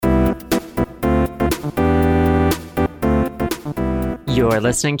You're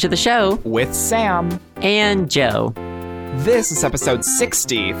listening to the show with Sam and Joe. This is episode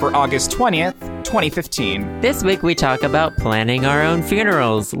 60 for August 20th, 2015. This week we talk about planning our own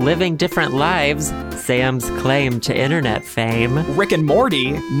funerals, living different lives, Sam's claim to internet fame, Rick and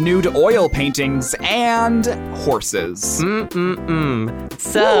Morty, nude oil paintings, and horses.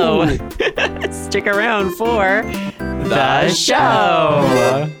 So, stick around for the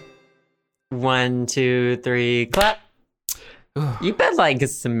show. 1, 2, 3, clap. You've been like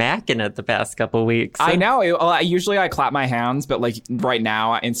smacking it the past couple weeks. I know. Usually I clap my hands, but like right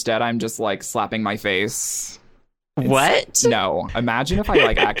now, instead, I'm just like slapping my face. What? No. Imagine if I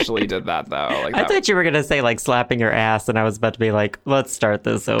like actually did that though. Like I thought you were gonna say like slapping your ass, and I was about to be like, let's start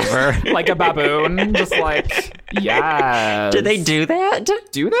this over. Like a baboon, just like yes. Do they do that?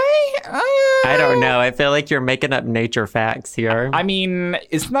 Do they? I don't know. I feel like you're making up nature facts here. I mean,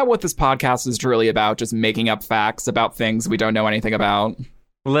 isn't that what this podcast is really about? Just making up facts about things we don't know anything about.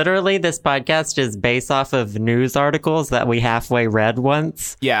 Literally, this podcast is based off of news articles that we halfway read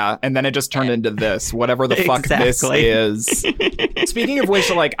once. Yeah, and then it just turned into this, whatever the fuck this is. Speaking of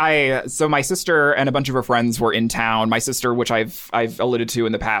which, like so my sister and a bunch of her friends were in town. My sister, which I've alluded to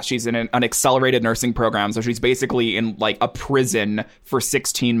in the past, she's in an accelerated nursing program, so she's basically in like a prison for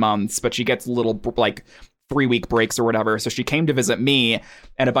 16 months, but she gets little like 3-week breaks or whatever. So she came to visit me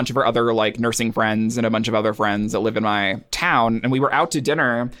and a bunch of her other like nursing friends and a bunch of other friends that live in my town. And we were out to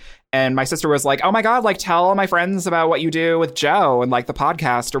dinner and my sister was like, oh my God, like tell all my friends about what you do with Joe and like the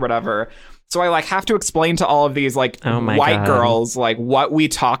podcast or whatever. So I like have to explain to all of these like white girls like what we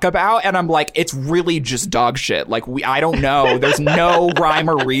talk about. And I'm like, it's really just dog shit. Like I don't know. There's no rhyme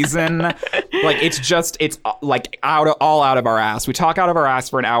or reason. Like it's like all out of our ass. We talk out of our ass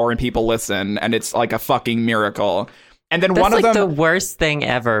for an hour and people listen and it's like a fucking miracle. And then That's one of them, the worst thing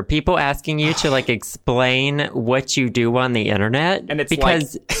ever. People asking you to like explain what you do on the internet, and it's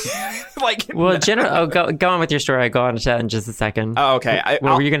because, like, well, go on with your story. I'll go on to that in just a second. Oh, okay.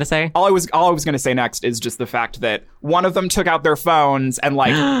 What were you gonna say? All I was gonna say next is just the fact that one of them took out their phones and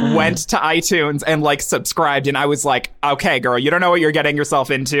like went to iTunes and like subscribed, and I was like, okay, girl, you don't know what you're getting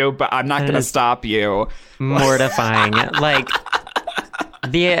yourself into, but I'm not gonna stop you. Mortifying. Like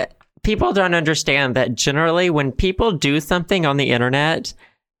people don't understand that generally when people do something on the internet,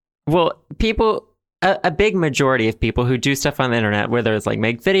 well, a big majority of people who do stuff on the internet, whether it's like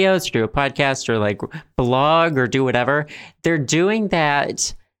make videos or do a podcast or like blog or do whatever, they're doing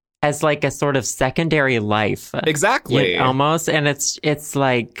that as like a sort of secondary life. Exactly. Almost. And it's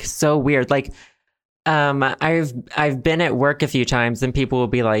like so weird. Like, I've been at work a few times and people will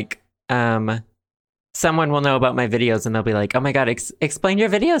be like, someone will know about my videos and they'll be like, oh my God, explain your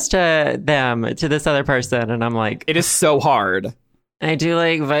videos to this other person. And I'm like, it is so hard. I do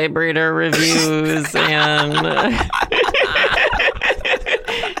like vibrator reviews and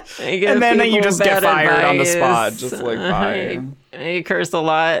and then you just get fired on the spot. Just like, bye. I curse a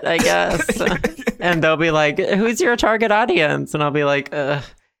lot, I guess. And they'll be like, who's your target audience? And I'll be like,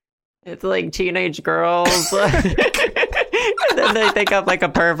 it's like teenage girls. And then they think I'm like a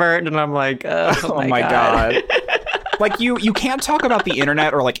pervert, and I'm like, oh my God. Like you can't talk about the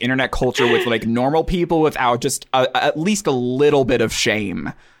internet or like internet culture with like normal people without just at least a little bit of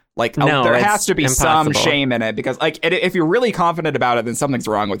shame. Like there has to be some shame in it, because like if you're really confident about it, then something's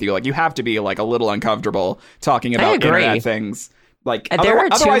wrong with you. Like you have to be like a little uncomfortable talking about internet things. Like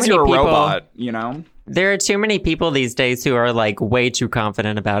otherwise you're a robot, you know? There are too many people these days who are like way too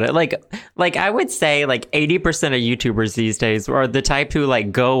confident about it. Like I would say like 80% of YouTubers these days are the type who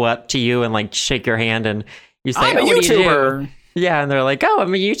like go up to you and like shake your hand and you say, I'm a YouTuber. Yeah, and they're like, oh,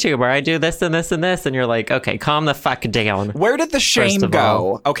 I'm a YouTuber. I do this and this and this. And you're like, okay, calm the fuck down. Where did the shame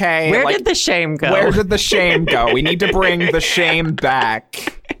go? Okay. Where did the shame go? Where did the shame go? We need to bring the shame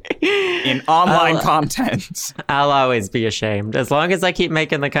back in online content. I'll always be ashamed. As long as I keep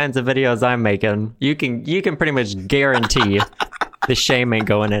making the kinds of videos I'm making, you can pretty much guarantee the shame ain't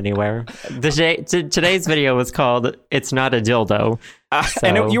going anywhere. Today's video was called It's Not a Dildo.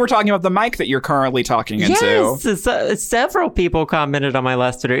 And you were talking about the mic that you're currently talking into. Yes, several people commented on my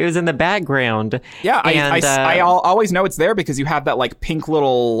last video. It was in the background. Yeah, I always know it's there because you have that like pink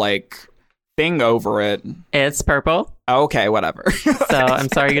little like thing over it. It's purple. Okay, whatever. So I'm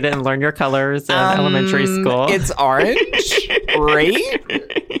sorry you didn't learn your colors in elementary school. It's orange, right?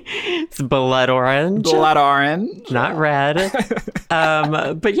 It's blood orange. Blood orange. Not red.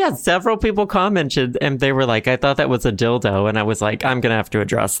 But yeah, several people commented and they were like, I thought that was a dildo. And I was like, I'm going to have to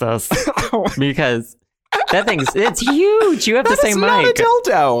address this because that it's huge. You have the same mic. That is not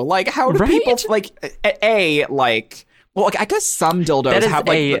a dildo. Like, how do people, like, Well, I guess some dildos have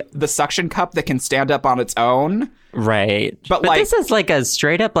like the suction cup that can stand up on its own. Right. But like, this is like a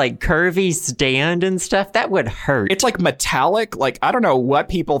straight up like curvy stand and stuff. That would hurt. It's like metallic. Like, I don't know what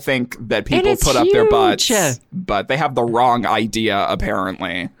people think that people put up their butts, but they have the wrong idea,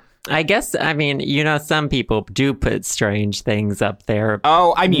 apparently. I guess, I mean, you know, some people do put strange things up there.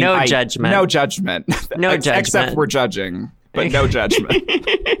 Oh, I mean, no judgment. No judgment. No judgment. Except we're judging, but no judgment.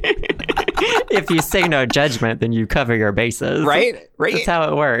 If you say no judgment, then you cover your bases. Right? That's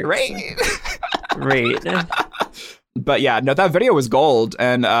how it works. Right. But yeah, no, that video was gold,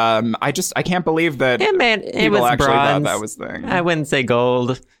 and I can't believe that it was actually bronze. Thought that was thing. I wouldn't say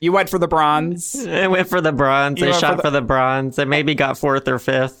gold. You went for the bronze? I went for the bronze. I shot for the bronze. I maybe got 4th or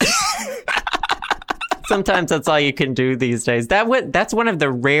 5th. Sometimes that's all you can do these days. That's one of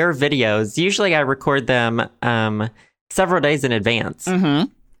the rare videos. Usually I record them several days in advance. Mm-hmm.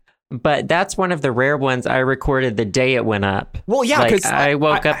 But that's one of the rare ones I recorded the day it went up. Well, yeah, because I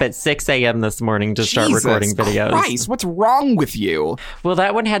woke up at 6 a.m. this morning to start recording videos. Christ, what's wrong with you? Well,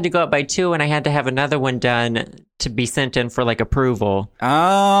 that one had to go up by 2, and I had to have another one done to be sent in for like approval.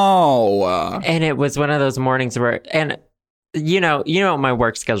 Oh. And it was one of those mornings where, and you know what my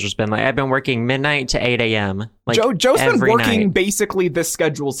work schedule's been like. I've been working midnight to 8 a.m. Like Joe's been working basically this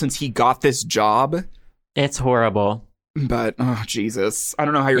schedule since he got this job. It's horrible. But, oh, Jesus. I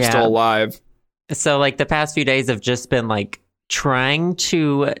don't know how you're still alive. So, like, the past few days have just been, like, trying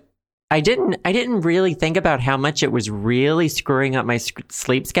to... I didn't really think about how much it was really screwing up my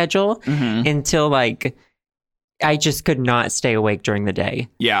sleep schedule until, like, I just could not stay awake during the day.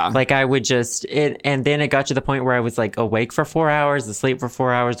 Yeah. Like, I would just... and then it got to the point where I was, like, awake for 4 hours, asleep for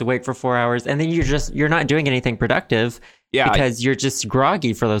 4 hours, awake for 4 hours, and then you're not doing anything productive. Yeah, because you're just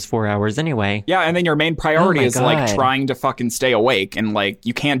groggy for those 4 hours anyway. Yeah, and then your main priority is like trying to fucking stay awake, and like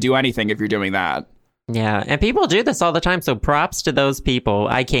you can't do anything if you're doing that. Yeah, and people do this all the time, so props to those people.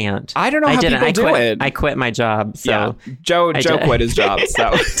 I can't. I don't know how people do it. I quit my job. So yeah. Joe quit his job.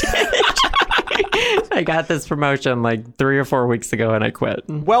 So I got this promotion like 3 or 4 weeks ago, and I quit.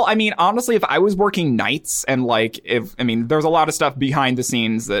 Well, I mean, honestly, if I was working nights and like there's a lot of stuff behind the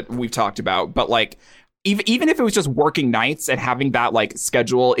scenes that we've talked about, but like. Even if it was just working nights and having that like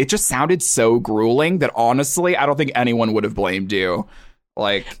schedule, it just sounded so grueling that honestly, I don't think anyone would have blamed you.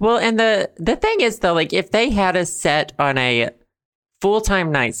 Like, well, and the thing is though, like if they had us set on a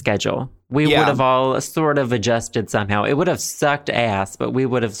full-time night schedule, we would have all sort of adjusted somehow. It would have sucked ass, but we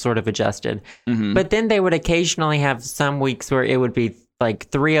would have sort of adjusted. Mm-hmm. But then they would occasionally have some weeks where it would be like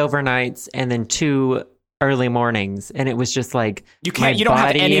 3 overnights and then 2 early mornings, and it was just like you don't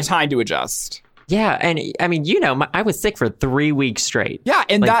have any time to adjust. Yeah, and I mean, I was sick for 3 weeks straight. Yeah,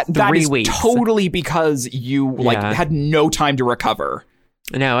 and like, that is totally because you had no time to recover.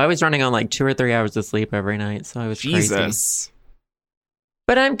 No, I was running on like 2 or 3 hours of sleep every night, so I was crazy.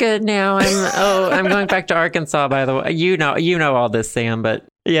 But I'm good now. I'm going back to Arkansas, by the way. You know all this, Sam, but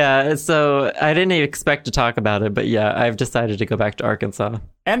yeah, so I didn't expect to talk about it, but yeah, I've decided to go back to Arkansas.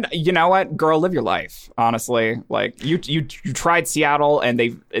 And you know what, girl, live your life. Honestly, like you tried Seattle, and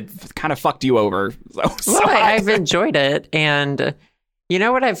it kind of fucked you over. I've enjoyed it, and you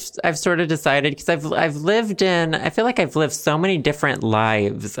know what I've sort of decided, because I've lived in. I feel like I've lived so many different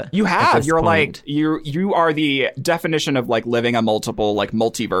lives. You have. You're like you are the definition of like living a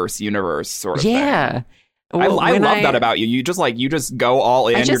multiverse universe sort of thing. Yeah. Well, I love that about you. You just go all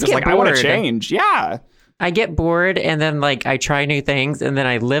in. You're just like, I want to change. Yeah. I get bored, and then like I try new things, and then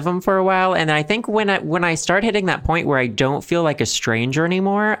I live them for a while. And I think when I start hitting that point where I don't feel like a stranger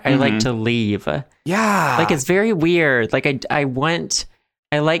anymore, I like to leave. Yeah. Like it's very weird. Like I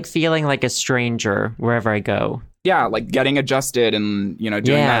like feeling like a stranger wherever I go. Yeah, like getting adjusted and doing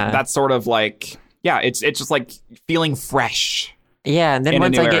that. That's sort of like it's just like feeling fresh. Yeah, and then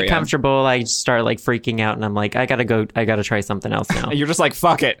once I get comfortable, I start like freaking out, and I'm like, I gotta try something else now. You're just like,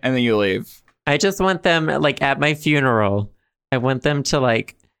 fuck it, and then you leave. I just want them, like, at my funeral, I want them to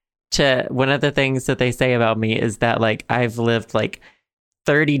one of the things that they say about me is that, like, I've lived, like,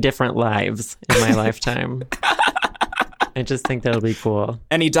 30 different lives in my lifetime. I just think that'll be cool.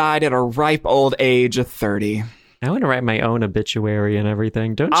 And he died at a ripe old age of 30. I want to write my own obituary and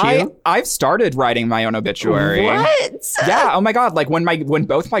everything, don't you? I've started writing my own obituary. What? Yeah, oh my God. Like when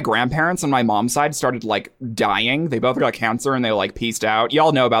both my grandparents on my mom's side started like dying, they both got cancer and they like peaced out.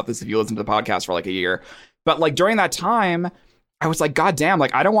 Y'all know about this if you listen to the podcast for like a year. But like during that time, I was like, God damn,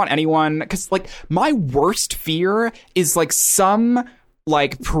 like I don't want anyone, because like my worst fear is like some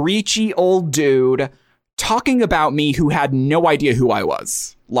like preachy old dude talking about me who had no idea who I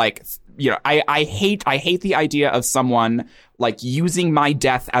was. Like, you know, I hate the idea of someone like using my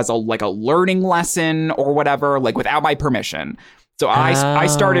death as a learning lesson or whatever, like without my permission. So I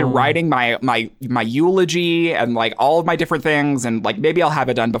started writing my eulogy and like all of my different things, and like maybe I'll have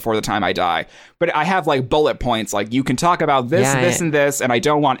it done before the time I die. But I have like bullet points, like you can talk about this, this, and this, and I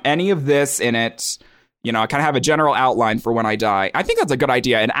don't want any of this in it. You know, I kind of have a general outline for when I die. I think that's a good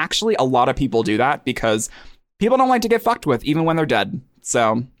idea, and actually a lot of people do that because people don't like to get fucked with even when they're dead.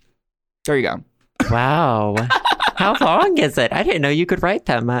 So there you go. Wow. How long is it? I didn't know you could write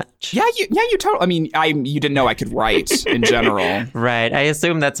that much. Yeah, you totally. I mean, you didn't know I could write in general, right? I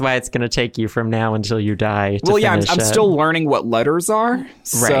assume that's why it's going to take you from now until you die. Well, yeah, I'm still learning what letters are, right?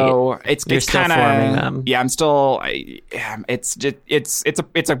 So it's kind of forming them. Yeah, I'm still. It's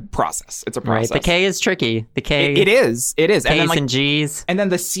a process. It's a process. Right. The K is tricky. The K. It is. K's and, like, and G's, and then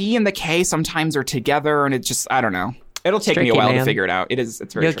the C and the K sometimes are together, and it just I don't know. It'll take me a while to figure it out. It's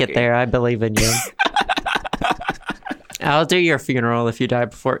very. You'll get there. I believe in you. I'll do your funeral if you die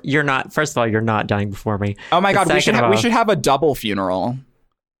before. You're not. First of all, you're not dying before me. Oh my God, we should have a double funeral.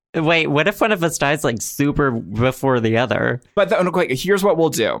 Wait, what if one of us dies like super before the other? But here's what we'll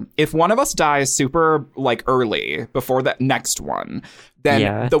do: if one of us dies super like early before the next one,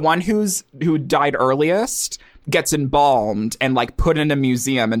 then the one who died earliest gets embalmed and like put in a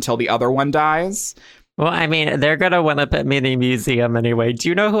museum until the other one dies. Well, I mean, they're going to want to put me in a museum anyway. Do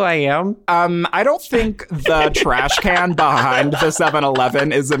you know who I am? I don't think the trash can behind the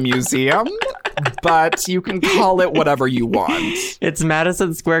 7-Eleven is a museum, but you can call it whatever you want. It's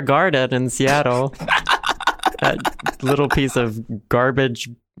Madison Square Garden in Seattle. That little piece of garbage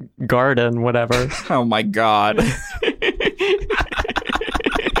garden, whatever. Oh, my God.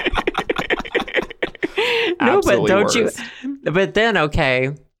 No, but don't you... But then,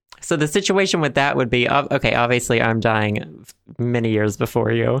 okay... So the situation with that would be, okay, obviously I'm dying many years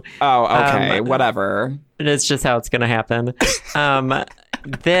before you. Oh, okay, whatever. It's just how it's going to happen.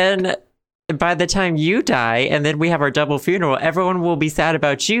 Then by the time you die and then we have our double funeral, everyone will be sad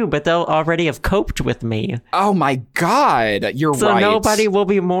about you, but they'll already have coped with me. Oh my God, you're right. So nobody will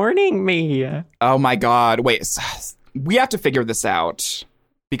be mourning me. Oh my God, wait, we have to figure this out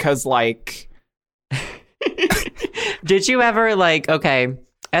because like... Did you ever like, okay...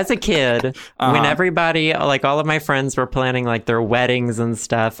 As a kid, when everybody, like all of my friends were planning like their weddings and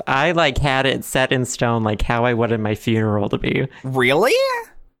stuff, I like had it set in stone like how I wanted my funeral to be. Really?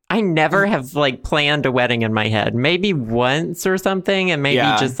 I never have like planned a wedding in my head. Maybe once or something, and maybe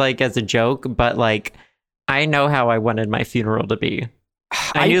just like as a joke, but like I know how I wanted my funeral to be.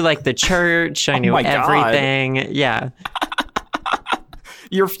 I knew like the church, I knew everything. God. Yeah.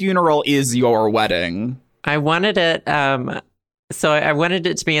 Your funeral is your wedding. I wanted it So I wanted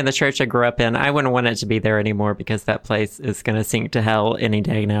it to be in the church I grew up in. I wouldn't want it to be there anymore because that place is going to sink to hell any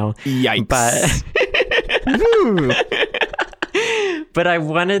day now. Yikes. But I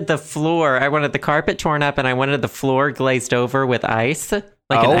wanted the floor. I wanted the carpet torn up and I wanted the floor glazed over with ice, like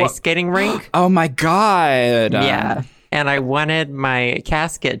an ice skating rink. Oh my God. Yeah. And I wanted my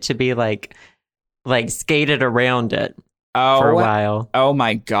casket to be like skated around it. For a while. Oh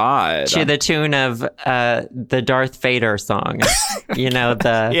my God. To the tune of the Darth Vader song. You know,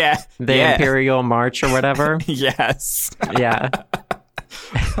 the Imperial March or whatever. Yes. Yeah.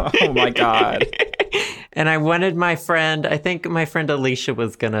 Oh my God. And I wanted my friend, I think my friend Alicia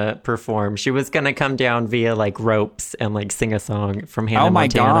was going to perform. She was going to come down via like ropes and like sing a song from Hannah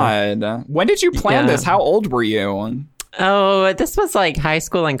Montana. Oh my God. When did you plan this? How old were you? Oh, this was like high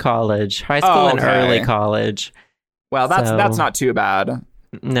school and college. High school and early college. Well, that's not too bad.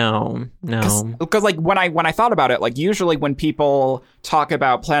 No. Because like when I thought about it, like usually when people talk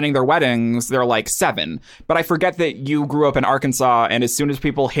about planning their weddings, they're like 7. But I forget that you grew up in Arkansas, and as soon as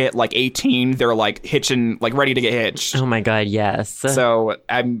people hit like 18, they're like hitching, like ready to get hitched. Oh my God, yes. So So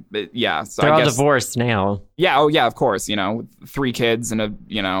they're all divorced now. Yeah. Oh yeah, of course. You know, 3 kids and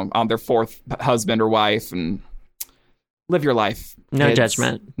on their 4th husband or wife, and live your life. No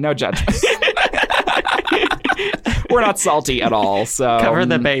judgment. No judgment. We're not salty at all, so cover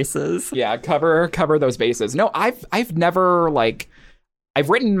the bases. Yeah, cover those bases. No, I've never like I've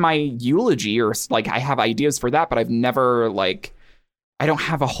written my eulogy or like I have ideas for that, but I've never like I don't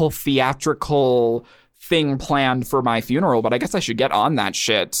have a whole theatrical thing planned for my funeral, but I guess I should get on that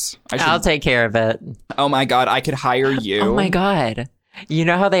shit. I'll take care of it. Oh my God, I could hire you. Oh my God. You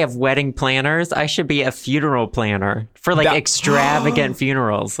know how they have wedding planners? I should be a funeral planner for like extravagant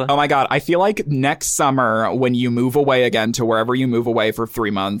funerals. Oh my God. I feel like next summer when you move away again to wherever you move away for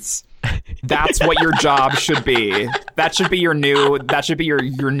 3 months, That's what your job should be. That should be your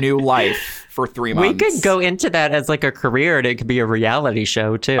new life for 3 months. We could go into that as like a career, and it could be a reality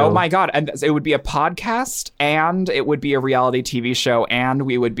show too. Oh my God. And it would be a podcast, and it would be a reality TV show, and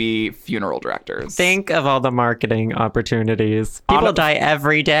we would be funeral directors. Think of all the marketing opportunities. People die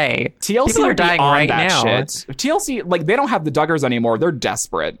every day. TLC People are dying right now. Shit. TLC, like, they don't have the Duggars anymore. They're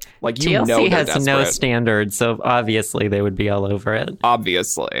desperate. Like, you TLC know they're has desperate. no standards, so obviously they would be all over it.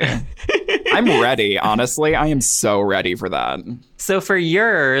 Obviously. I'm ready, honestly. I am so ready for that. So for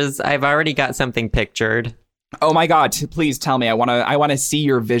yours, I've already got something pictured. Oh my God, please tell me. I want to see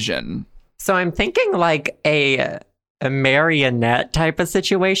your vision. So I'm thinking like a marionette type of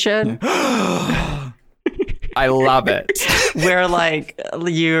situation. I love it. Where like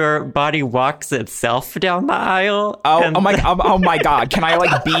your body walks itself down the aisle. Oh my God. Can I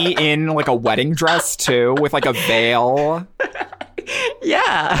like be in like a wedding dress too with like a veil?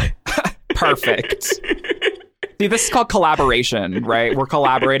 Yeah. Perfect. See, this is called collaboration, right? We're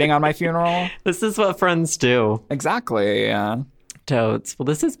collaborating on my funeral. This is what friends do. Exactly, yeah. Totes. Well,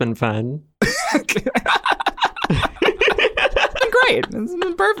 this has been fun. Great. This has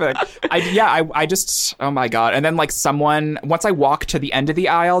been perfect. I just, oh my God. And then like once I walk to the end of the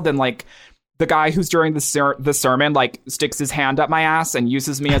aisle, then like the guy who's during the sermon like sticks his hand up my ass and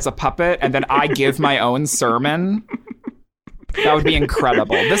uses me as a puppet, and then I give my own sermon. That would be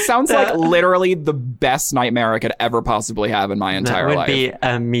incredible. This sounds like literally the best nightmare I could ever possibly have in my entire life. That would be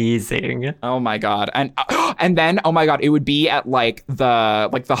amazing. Oh my God. And then, oh my God, it would be at like the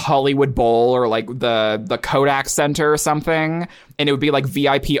Hollywood Bowl or like the Kodak Center or something. And it would be like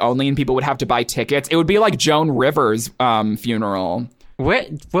VIP only, and people would have to buy tickets. It would be like Joan Rivers' funeral. What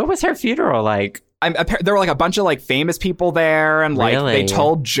was her funeral like? There were like a bunch of like famous people there, and like really? They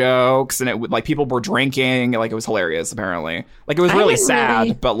told jokes, and it would like people were drinking. Like it was hilarious. Apparently, like it was really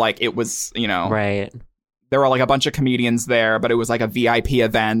sad, but like it was, you know, right. There were like a bunch of comedians there, but it was like a VIP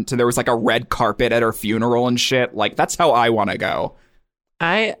event, and there was like a red carpet at her funeral and shit. Like that's how I want to go.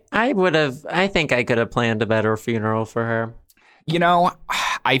 I think I could have planned a better funeral for her. You know,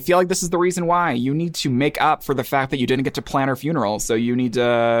 I feel like this is the reason why you need to make up for the fact that you didn't get to plan her funeral. So you need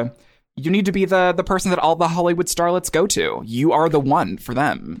to be the person that all the Hollywood starlets go to. You are the one for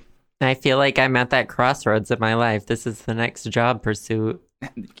them. I feel like I'm at that crossroads of my life. This is the next job pursuit.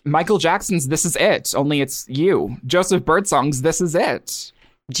 Michael Jackson's This Is It, only it's you. Joseph Birdsong's This Is It.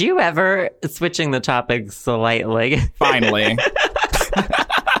 Do you ever, switching the topic slightly. Finally.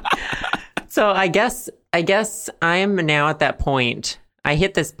 So I guess I'm now at that point. I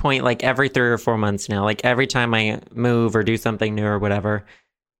hit this point like every 3 or 4 months now, like every time I move or do something new or whatever,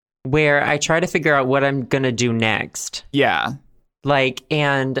 where I try to figure out what I'm going to do next. Yeah. Like,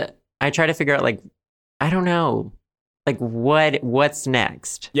 and I try to figure out like, I don't know, like what's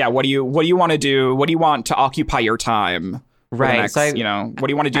next? Yeah. What do you want to do? What do you want to occupy your time? Right. Next, so what do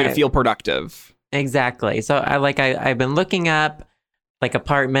you want to do to feel productive? Exactly. So I've been looking up like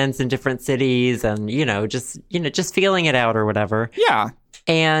apartments in different cities, and just feeling it out or whatever. Yeah.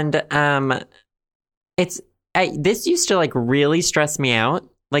 And this used to like really stress me out,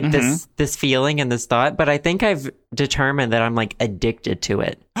 like this feeling and this thought, but I think I've determined that I'm like addicted to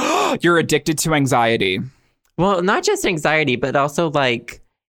it. You're addicted to anxiety. Well, not just anxiety, but also like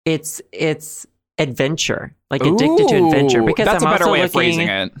it's adventure, like addicted to adventure, because that's I'm a better also way of phrasing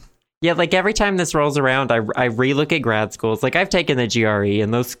it. Yeah, like every time this rolls around, I relook at grad schools. Like I've taken the GRE,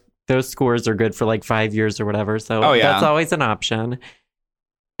 and those scores are good for like 5 years or whatever. So that's always an option.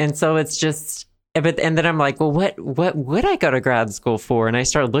 And so it's just, and then I'm like, well, what would I go to grad school for? And I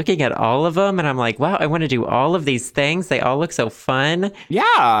start looking at all of them, and I'm like, wow, I want to do all of these things. They all look so fun.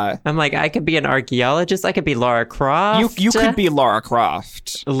 Yeah. I'm like, I could be an archaeologist. I could be Lara Croft. You could be Lara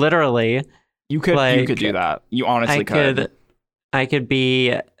Croft. Literally. You could do that. You honestly could. I could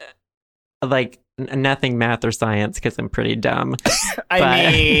be like nothing math or science because I'm pretty dumb.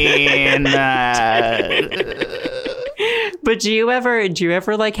 I mean, but do you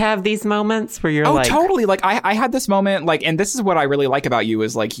ever like have these moments where you're like, totally. Like I had this moment, like, and this is what I really like about you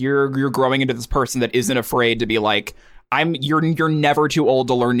is like you're growing into this person that isn't afraid to be like, you're never too old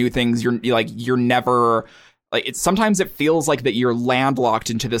to learn new things. You're never like, sometimes it feels like that you're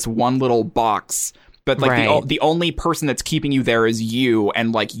landlocked into this one little box. But like the only person that's keeping you there is you,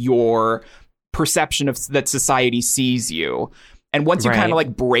 and like your perception of that society sees you. And once you kind of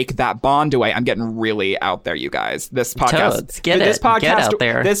like break that bond away, I'm getting really out there, you guys. This podcast, get out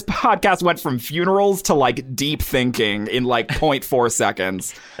there. This podcast went from funerals to like deep thinking in like 0.4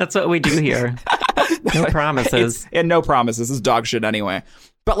 seconds. That's what we do here. No promises. And no promises. This is dog shit anyway.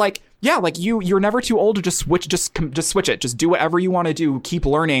 But like Yeah, like you're never too old to just switch it. Just do whatever you want to do. Keep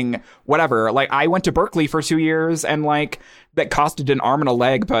learning, whatever. Like I went to Berkeley for 2 years and like that costed an arm and a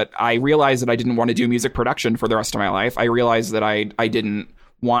leg, but I realized that I didn't want to do music production for the rest of my life. I realized that I didn't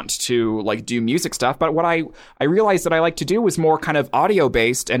want to like do music stuff, but what I realized that I like to do was more kind of audio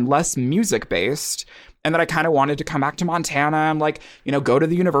based and less music based. And that I kind of wanted to come back to Montana and like, you know, go to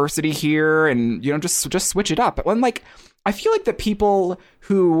the university here and, you know, just switch it up. And like, I feel like the people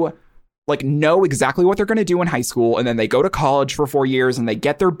who like know exactly what they're going to do in high school and then they go to college for 4 years and they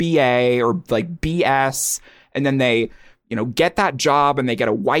get their BA or like BS and then they, you know, get that job and they get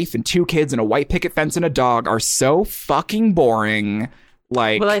a wife and 2 kids and a white picket fence and a dog are so fucking boring.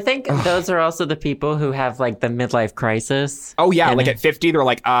 Like, well, I think those are also the people who have like the midlife crisis. Oh yeah, like at 50 they're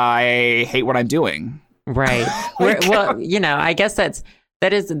like, I hate what I'm doing. Right. Well, you know, I guess that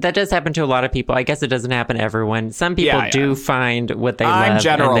does happen to a lot of people. I guess it doesn't happen to everyone. Some people do find what they love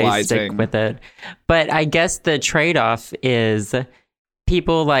and they stick with it. But I guess the trade-off is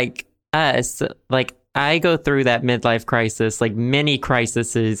people like us, like I go through that midlife crisis, like many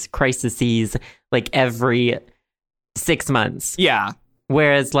crises, like every 6 months. Yeah.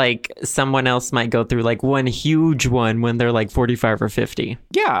 Whereas like someone else might go through like one huge one when they're like 45 or 50.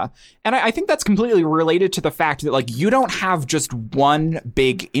 Yeah. And I think that's completely related to the fact that like you don't have just one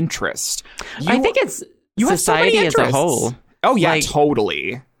big interest. I think it's society as a whole. Oh yeah, like,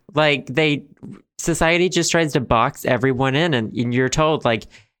 totally. Like society just tries to box everyone in and you're told like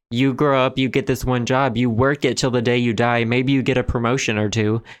you grow up, you get this one job, you work it till the day you die. Maybe you get a promotion or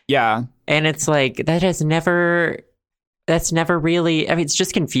 2. Yeah. And it's like that's never really, I mean, it's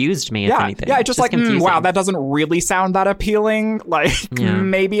just confused me, if anything. Yeah, it's just like, wow, that doesn't really sound that appealing. Like,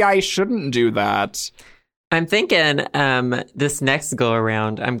 maybe I shouldn't do that. I'm thinking this next go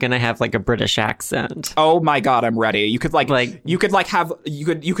around, I'm going to have like a British accent. Oh my God, I'm ready. You could you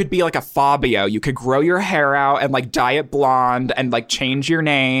could be like a Fabio. You could grow your hair out and like dye it blonde and like change your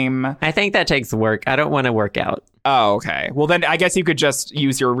name. I think that takes work. I don't want to work out. Oh, okay. Well, then I guess you could just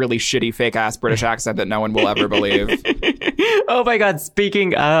use your really shitty fake ass British accent that no one will ever believe. Oh my God.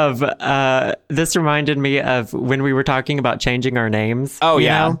 Speaking of, this reminded me of when we were talking about changing our names. Oh,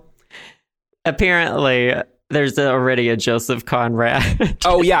 yeah. Know? Apparently, there's already a Joseph Conrad.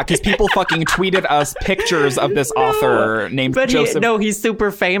 Oh, yeah, because people fucking tweeted us pictures of this author named Joseph. He's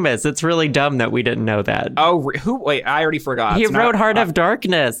super famous. It's really dumb that we didn't know that. Oh, who? Wait, I already forgot. He wrote Heart of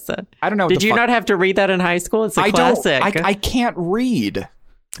Darkness. I don't know. Did you not have to read that in high school? It's a classic. I can't read.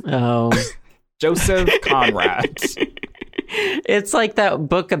 Oh. Joseph Conrad. It's like that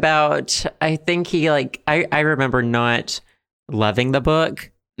book about, I think he like, I remember not loving the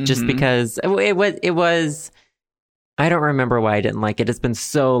book. Just because it was, I don't remember why I didn't like it. It's been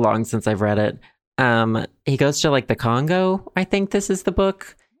so long since I've read it. He goes to like the Congo. I think this is the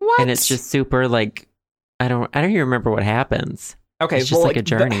book. What? And it's just super like, I don't even remember what happens. Okay, it's just like a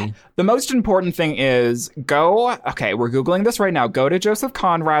journey. The most important thing is we're Googling this right now. Go to Joseph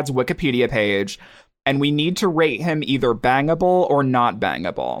Conrad's Wikipedia page. And we need to rate him either bangable or not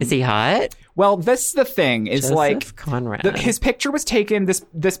bangable. Is he hot? Well, this is the thing. Is Joseph like Conrad. His picture was taken.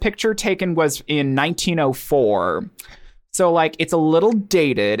 This picture taken was in 1904. So like it's a little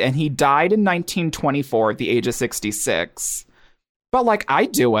dated, and he died in 1924 at the age of 66. But like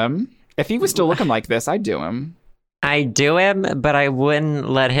I'd do him if he was still looking like this. I'd do him. I'd do him, but I wouldn't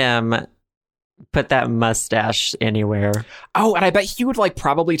let him put that mustache anywhere. Oh, and I bet he would like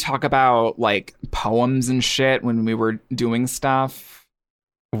probably talk about like poems and shit when we were doing stuff.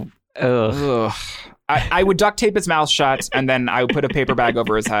 Ugh. I would duct tape his mouth shut and then I would put a paper bag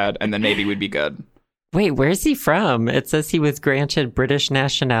over his head and then maybe we'd be good. Wait, where's he from? It says he was granted British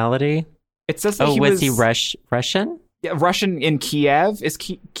nationality. It says that was he Russian? Yeah, Russian in Kiev. Is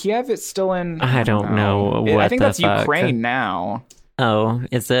Kiev is still in? I don't know. I think that's Ukraine now. Oh,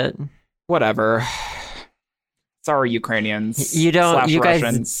 is it? Whatever. Sorry, Ukrainians. You guys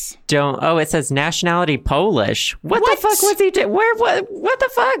Russians. don't. Oh, it says nationality Polish. What the fuck was he doing? What the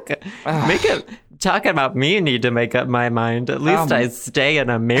fuck? Talking about me need to make up my mind. At least I stay an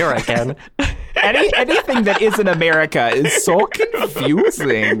American. Anything that isn't America is so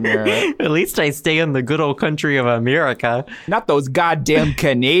confusing. At least I stay in the good old country of America. Not those goddamn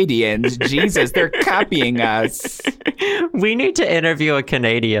Canadians. Jesus, they're copying us. We need to interview a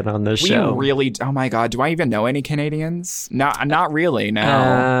Canadian on this show. We really... Oh my God, do I even know any Canadians? Not really,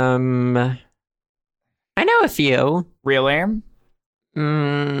 no. I know a few. Really?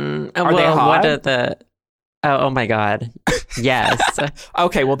 Are they hot? Oh my God. Yes.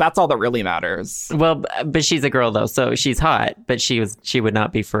 Okay, well, that's all that really matters. Well, but she's a girl though, so she's hot, but she would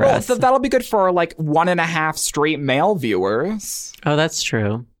not be for us. That'll be good for like 1.5 straight male viewers. Oh, that's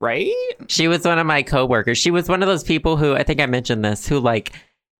true. Right? She was one of my coworkers. She was one of those people who, I think I mentioned this, who like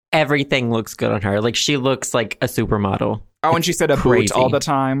everything looks good on her. Like she looks like a supermodel. Oh, and she said a boot all the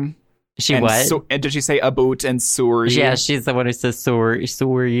time. She and what? And did she say a boot and sorry? Yeah, she's the one who says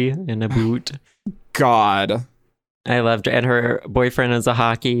sorry in a boot. God. I loved her. And her boyfriend is a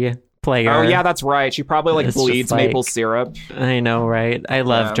hockey player. Oh, yeah, that's right. She probably like bleeds maple syrup. I know, right? I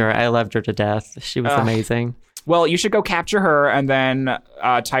loved her. I loved her to death. She was amazing. Well, you should go capture her and then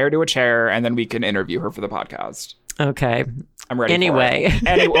tie her to a chair, and then we can interview her for the podcast. Okay. I'm ready. Anyway.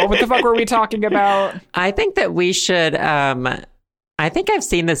 Anyway, what the fuck were we talking about? I think that we should... I think I've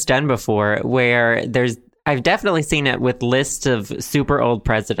seen this done before where I've definitely seen it with lists of super old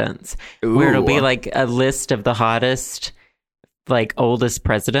presidents. Ooh. Where it'll be like a list of the hottest, like oldest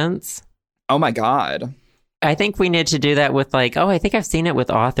presidents. Oh my God. I think we need to do that with like, I think I've seen it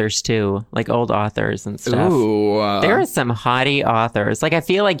with authors too, like old authors and stuff. Ooh. There are some hottie authors. Like I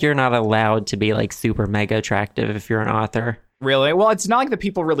feel like you're not allowed to be like super mega attractive if you're an author. Really? Well, it's not like the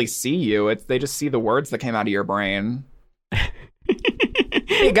people really see you. They just see the words that came out of your brain.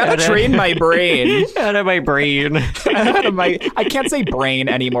 You gotta train my brain. Out of my brain. I can't say brain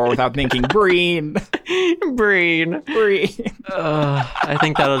anymore without thinking brain. Brain. I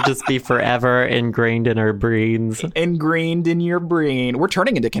think that'll just be forever ingrained in our brains. Ingrained in your brain. We're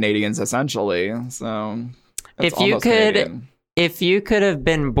turning into Canadians, essentially. So if you could have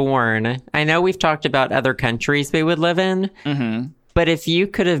been born, I know we've talked about other countries we would live in. Mm-hmm. But if you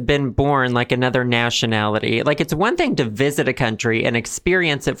could have been born like another nationality, like it's one thing to visit a country and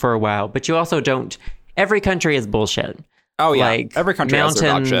experience it for a while, but you also don't. Every country is bullshit. Oh yeah, like every country has their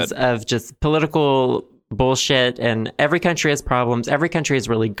dog shit. Of just political bullshit, and every country has problems. Every country has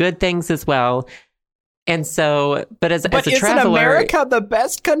really good things as well. And so, but as a traveler, isn't America the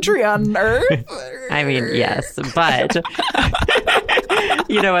best country on earth? I mean, yes, but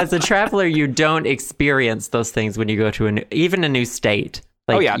as a traveler, you don't experience those things when you go to even a new state.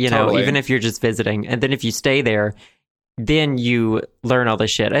 Like, totally. Even if you're just visiting, and then if you stay there, then you learn all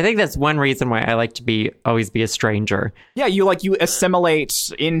this shit. I think that's one reason why I like to always be a stranger. Yeah, you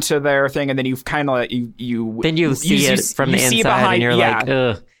assimilate into their thing, and then you kind of then you see it from the inside, behind, and you're like,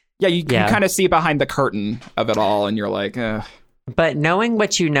 ugh. Yeah, you kind of see behind the curtain of it all, and you're like, ugh. But knowing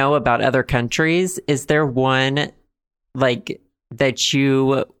what you know about other countries, is there one like that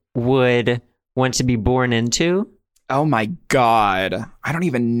you would want to be born into? Oh my God. I don't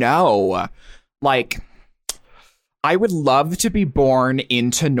even know. Like, I would love to be born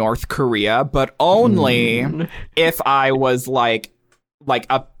into North Korea, but only if I was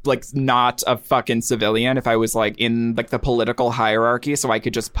not a fucking civilian, if I was like in like the political hierarchy, so I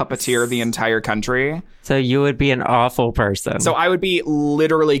could just puppeteer the entire country. So you would be an awful person. So I would be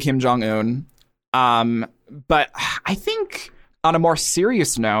literally Kim Jong-un. But I think on a more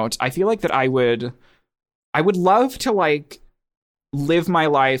serious note, I feel like that I would love to like live my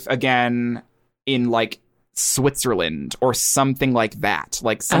life again in like Switzerland or something like that.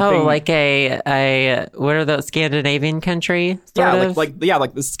 Like something. Oh, like a what are those, Scandinavian country? Like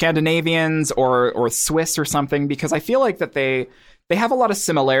the Scandinavians or Swiss or something, because I feel like that they have a lot of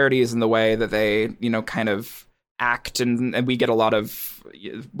similarities in the way that they, kind of act, and we have a lot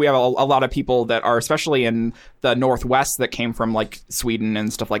of people that are, especially in the Northwest, that came from like Sweden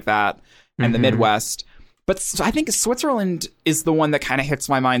and stuff like that, and the Midwest. But I think Switzerland is the one that kind of hits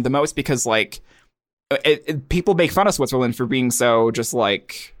my mind the most, because like people make fun of Switzerland for being so just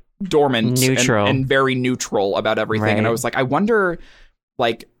like dormant, neutral, and very neutral about everything. Right. And I was like, I wonder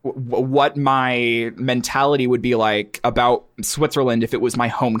like what my mentality would be like about Switzerland if it was my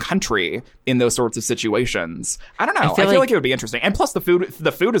home country in those sorts of situations. I don't know. I feel like it would be interesting. And plus the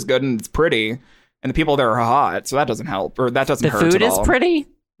food is good and it's pretty, and the people there are hot, so that doesn't help, or that doesn't hurt at all. The food is pretty?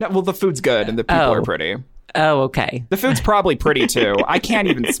 No, well, the food's good and the people are pretty. Oh, okay. The food's probably pretty too. I can't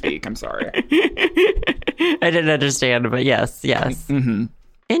even speak. I'm sorry. I didn't understand, but yes. Mm-hmm.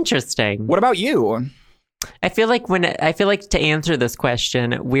 Interesting. What about you? I feel like to answer this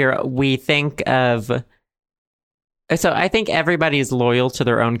question, we think of. So I think everybody's loyal to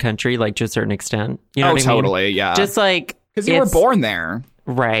their own country, like to a certain extent. You know what I mean? Totally, yeah. Just like because you were born there,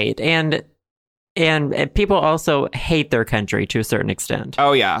 right? And people also hate their country to a certain extent.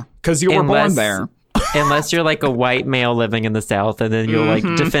 Oh yeah, because you were born there. Unless you're like a white male living in the South, and then you'll like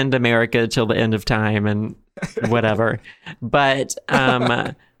defend America till the end of time and whatever. But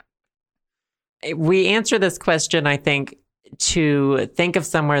we answer this question, I think, to think of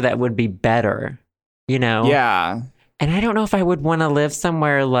somewhere that would be better. you know? Yeah. And I don't know if I would want to live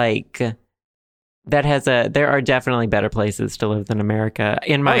somewhere like that has there are definitely better places to live than America,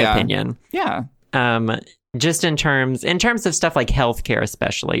 in my opinion. Yeah. Just in terms of stuff like healthcare,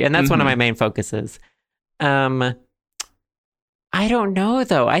 especially. And that's one of my main focuses. I don't know,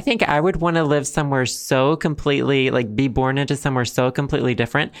 though. I think I would want to live somewhere so completely, like, be born into somewhere so completely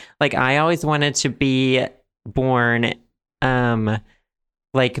different. Like, I always wanted to be born,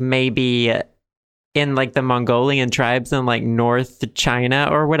 like, maybe in, like, the Mongolian tribes in, like, North China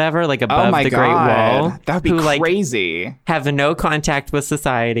or whatever, like, above the Great Wall. That would be crazy. Like, have no contact with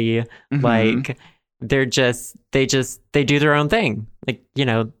society. Like, they do their own thing. Like, you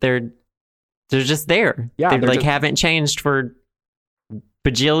know, they're just there. Yeah, they like haven't changed for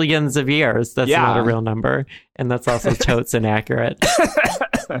bajillions of years. That's not a real number, and that's also totes inaccurate.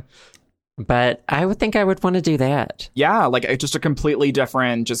 But I would think I would want to do that. Yeah, like just a completely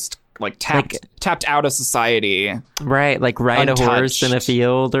different, just like tapped out of society. Right, like ride a horse in a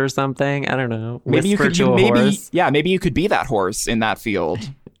field or something. I don't know. Maybe you could maybe you could be that horse in that field.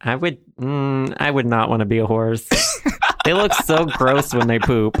 I would not want to be a horse. They look so gross when they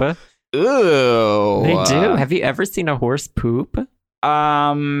poop. Ooh. They do. Have you ever seen a horse poop?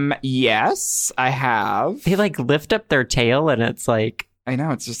 Yes, I have. They like lift up their tail and it's like, I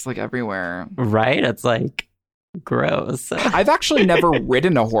know, it's just like everywhere. Right? It's like gross. I've actually never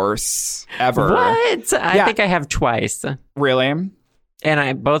ridden a horse ever. What? I think I have twice. Really?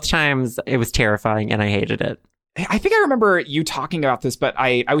 And both times it was terrifying and I hated it. I think I remember you talking about this, but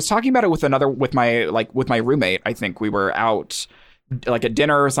I was talking about it with my roommate. I think we were out like at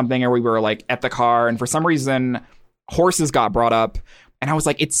dinner or something, or we were like at the car, and for some reason horses got brought up. And I was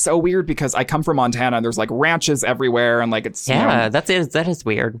like, it's so weird because I come from Montana and there's like ranches everywhere. And like, it's, that is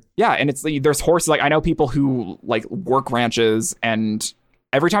weird. Yeah. And there's horses. Like, I know people who like work ranches, and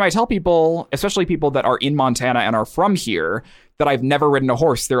every time I tell people, especially people that are in Montana and are from here, that I've never ridden a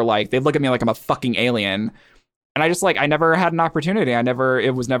horse, they look at me like I'm a fucking alien. And I just like, I never had an opportunity.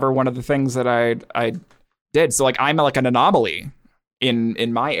 It was never one of the things that I did. So like, I'm like an anomaly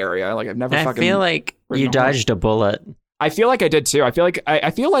in my area. Like I've never I feel like you dodged a bullet. I feel like I did too. I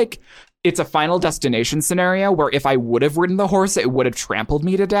feel like it's a Final Destination scenario where if I would have ridden the horse, it would have trampled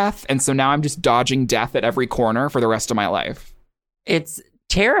me to death. And so now I'm just dodging death at every corner for the rest of my life. It's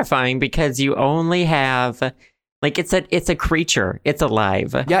terrifying because you only have like it's a creature. It's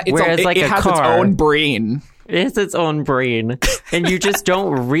alive. Yeah, it has its own brain. It has its own brain. And you just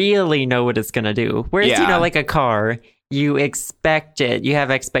don't really know what it's gonna do. Whereas, like a car, you expect it, you have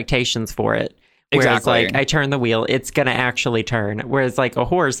expectations for it. Whereas, exactly. like, I turn the wheel, it's going to actually turn. Whereas, like, a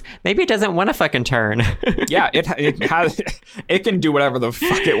horse, maybe it doesn't want to fucking turn. Yeah, it can do whatever the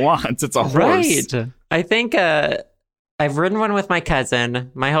fuck it wants. It's a horse. Right. I think I've ridden one with my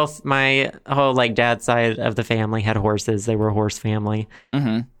cousin. My whole, like, dad's side of the family had horses. They were a horse family.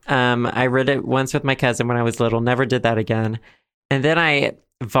 I rid it once with my cousin when I was little. Never did that again. And then I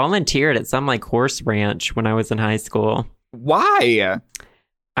volunteered at some, like, horse ranch when I was in high school. Why?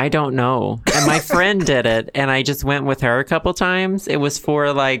 I don't know. And my friend did it, and I just went with her a couple times. It was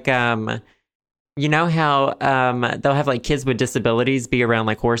for like, you know how they'll have like kids with disabilities be around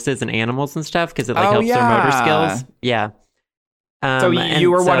like horses and animals and stuff because it like helps their motor skills. Yeah. So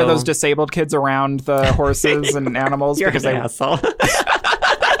you were one of those disabled kids around the horses and animals You're because an asshole.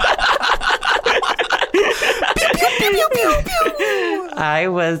 I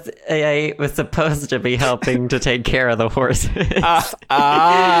was supposed to be helping to take care of the horses. Okay.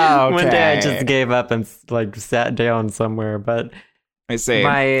 One day I just gave up and like sat down somewhere, but I see.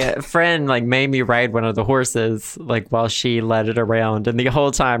 My friend like made me ride one of the horses like while she led it around, and the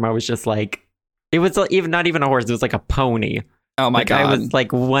whole time I was just like, it was not even a horse, it was like a pony. Oh my God. I was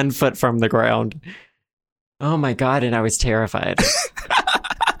like 1 foot from the ground. Oh my God, and I was terrified.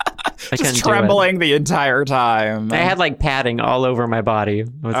 Just trembling the entire time. I had like padding all over my body.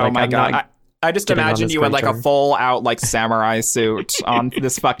 I was my God. I just imagine you in like a full out like samurai suit on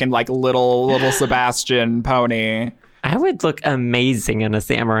this fucking like little Sebastian pony. I would look amazing in a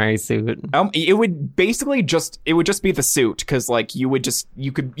samurai suit. It would just be the suit, because like you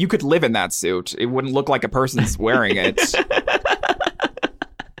could live in that suit. It wouldn't look like a person's wearing it.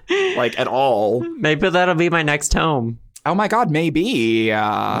 Like at all. Maybe that'll be my next home. Oh my God, maybe.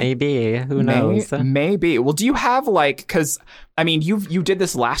 Maybe. Who knows? Maybe. Well, do you have like, because I mean, you did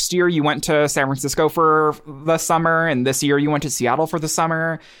this last year. You went to San Francisco for the summer, and this year you went to Seattle for the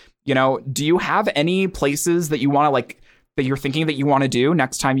summer. You know, do you have any places that you want to like, that you're thinking that you want to do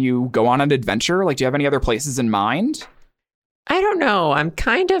next time you go on an adventure? Like, do you have any other places in mind? I don't know. I'm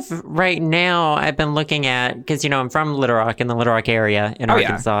kind of right now, I've been looking at, because, you know, I'm from Little Rock, in the Little Rock area in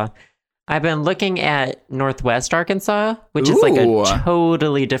Arkansas. I've been looking at Northwest Arkansas, which is like a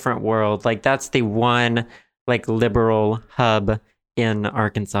totally different world. Like that's the one like liberal hub in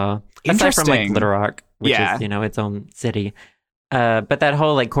Arkansas, aside from like Little Rock, which is, you know, its own city. But that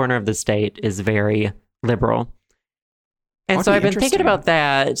whole like corner of the state is very liberal. And so I've been thinking about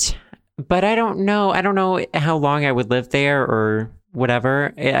that, but I don't know. I don't know how long I would live there or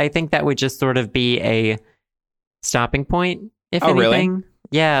whatever. I think that would just sort of be a stopping point, if anything. Really?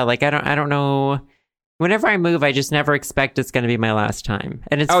 Yeah, like I don't know. Whenever I move, I just never expect it's going to be my last time.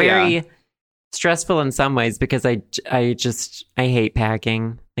 And it's very stressful in some ways because I hate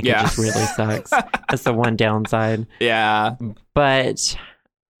packing. Like it just really sucks. That's the one downside. Yeah. But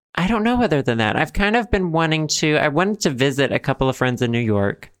I don't know other than that. I've kind of been I wanted to visit a couple of friends in New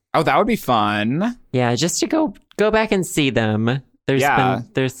York. Oh, that would be fun. Yeah, just to go back and see them.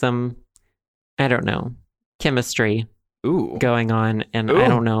 There's some, I don't know, chemistry going on, and I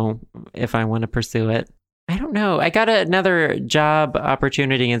don't know if I want to pursue it. I don't know. I got another job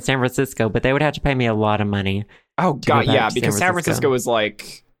opportunity in San Francisco, but they would have to pay me a lot of money. Oh God, yeah, because San Francisco is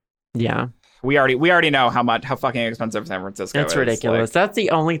like, yeah. We already know how fucking expensive San Francisco is. It's ridiculous. Like, that's the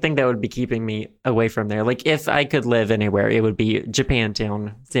only thing that would be keeping me away from there. Like if I could live anywhere, it would be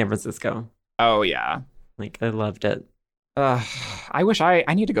Japantown, San Francisco. Oh yeah. Like I loved it. I wish I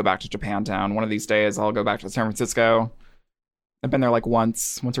need to go back to Japantown. One of these days I'll go back to San Francisco. I've been there like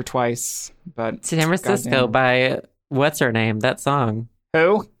once or twice, but San Francisco by what's her name? That song.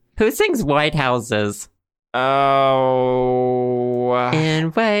 Who sings White Houses? Oh,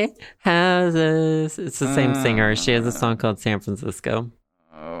 in White Houses. It's the same singer. She has a song called San Francisco.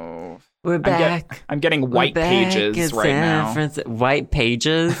 Oh, we're back. I'm getting White Pages right now. White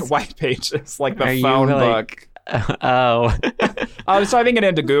Pages? White Pages, like the phone book. Oh. I was typing it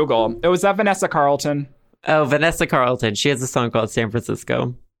into Google. Was that Vanessa Carlton? Oh, Vanessa Carlton. She has a song called San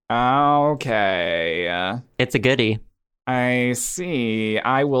Francisco. Okay. It's a goodie. I see.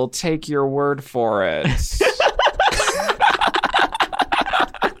 I will take your word for it.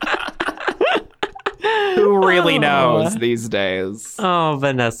 Who really knows these days? Oh,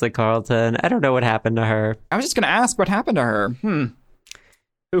 Vanessa Carlton. I don't know what happened to her. I was just going to ask what happened to her. Who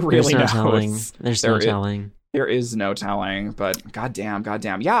really knows? There's no telling. There is no telling, but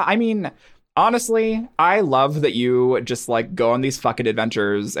goddamn. Yeah, I mean, honestly, I love that you just like go on these fucking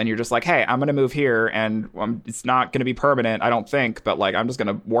adventures and you're just like, hey, I'm going to move here and it's not going to be permanent, I don't think, but like I'm just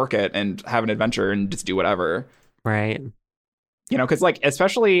going to work it and have an adventure and just do whatever. Right. You know, because like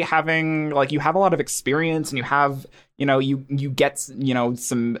especially having like you have a lot of experience and you have, you know, you get, you know,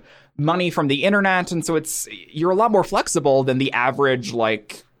 some money from the internet. And so you're a lot more flexible than the average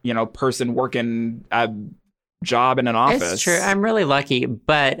like, you know, person working job in an office. It's true. I'm really lucky,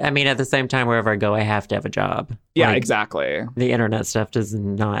 but I mean, at the same time, wherever I go, I have to have a job. Yeah, like, exactly. The internet stuff is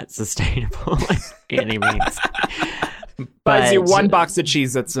not sustainable by any means. Buys you one box of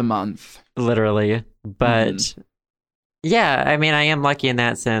Cheez-Its a month, literally. But yeah, I mean, I am lucky in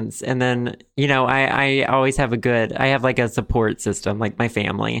that sense. And then, you know, I always have I have like a support system, like my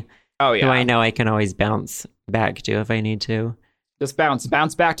family. Oh yeah, who I know I can always bounce back to if I need to. Just bounce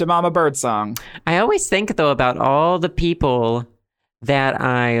back to Mama Birdsong. I always think, though, about all the people that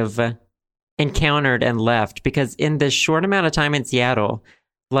I've encountered and left, because in this short amount of time in Seattle,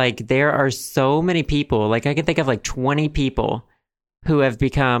 like, there are so many people. Like, I can think of, like, 20 people who have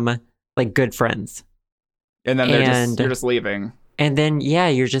become, like, good friends. And then you're just leaving. And then, yeah,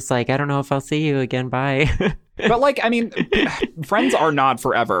 you're just like, I don't know if I'll see you again. Bye. But like, I mean, friends are not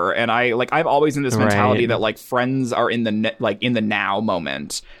forever. And I'm always in this mentality that like friends are in the now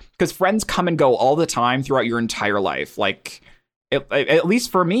moment, because friends come and go all the time throughout your entire life. Like at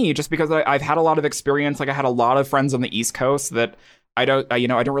least for me, just because I've had a lot of experience. Like I had a lot of friends on the East Coast that I don't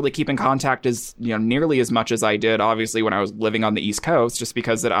really keep in contact as, you know, nearly as much as I did, obviously, when I was living on the East Coast, just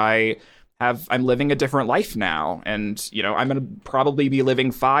because that I'm living a different life now. And, you know, I'm going to probably be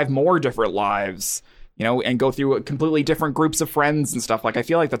living 5 more different lives, you know, and go through completely different groups of friends and stuff. Like, I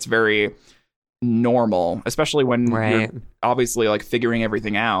feel like that's very normal, especially when you're obviously like figuring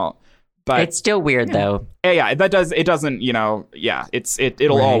everything out. But it's still weird though. Yeah, it doesn't, you know, yeah,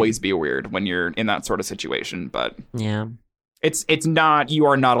 it'll always be weird when you're in that sort of situation. But yeah, it's not, you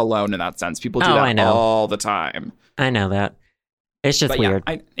are not alone in that sense. People do that all the time. I know that. It's just weird.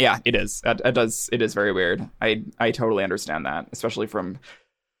 Yeah, it is. It is very weird. I totally understand that, especially from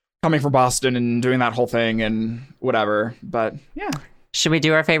coming from Boston and doing that whole thing and whatever. But yeah. Should we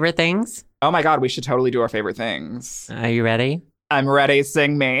do our favorite things? Oh my God, we should totally do our favorite things. Are you ready? I'm ready.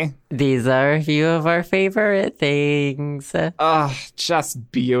 Sing me. These are a few of our favorite things. Oh,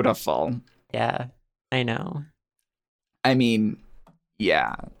 just beautiful. Yeah, I know. I mean,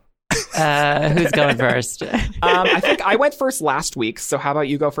 yeah. Who's going first? I think I went first last week, so how about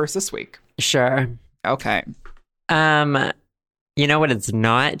you go first this week? Sure. Okay. You know what it's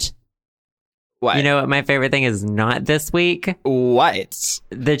not? What? You know what my favorite thing is not this week? What?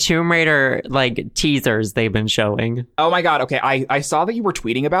 The Tomb Raider, like, teasers they've been showing. Oh my god, okay. I saw that you were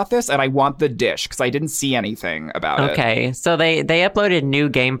tweeting about this, and I want the dish, because I didn't see anything about it. Okay, so they uploaded new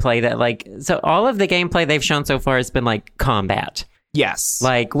gameplay that, like... So all of the gameplay they've shown so far has been, like, combat. Yes.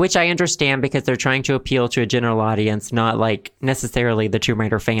 Like, which I understand because they're trying to appeal to a general audience, not, like, necessarily the Tomb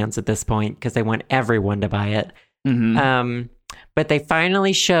Raider fans at this point, because they want everyone to buy it. Mm-hmm. But they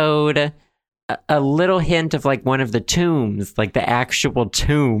finally showed... a little hint of like one of the tombs, like the actual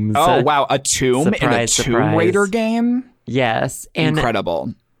tombs. Oh wow, a tomb in a Tomb Raider game? Yes. And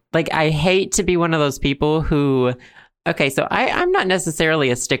incredible. Like, I hate to be one of those people who, okay, so I'm not necessarily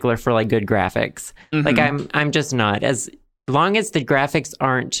a stickler for like good graphics. Mm-hmm. Like I'm just not. As long as the graphics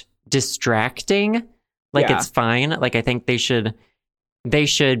aren't distracting, like it's fine. Like I think they should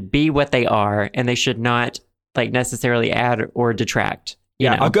be what they are, and they should not like necessarily add or detract.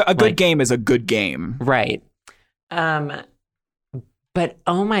 Yeah, a good game is a good game. Right. But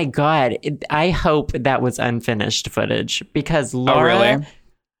oh my god, I hope that was unfinished footage, because Laura, really?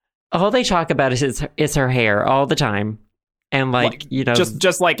 All they talk about is her hair all the time. And like, you know,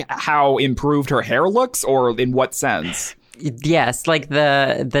 just like how improved her hair looks, or in what sense? Yes, like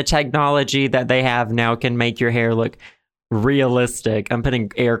the technology that they have now can make your hair look realistic. I'm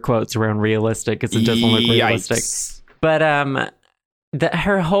putting air quotes around realistic because it doesn't look realistic. Yikes. But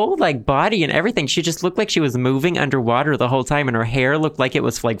her whole like body and everything, she just looked like she was moving underwater the whole time, and her hair looked like it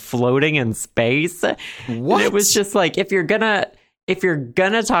was like floating in space. What? And it was just like, if you're gonna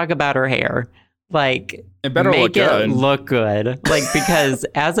talk about her hair, like it better make it look good. Like, because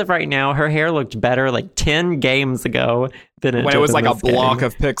as of right now, her hair looked better like 10 games ago than it when did it was like a game. block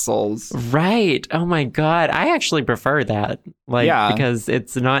of pixels. Right. Oh my god. I actually prefer that. Like, because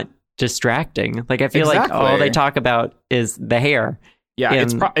it's not distracting. Like, I feel like all they talk about is the hair. Yeah,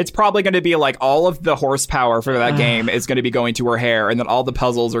 it's probably going to be like all of the horsepower for that game is going to be going to her hair, and then all the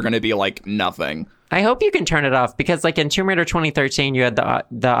puzzles are going to be like nothing. I hope you can turn it off, because like in Tomb Raider 2013, you had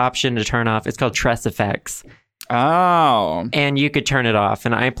the option to turn off. It's called Tress Effects. Oh. And you could turn it off,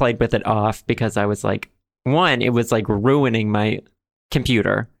 and I played with it off because I was like, one, it was like ruining my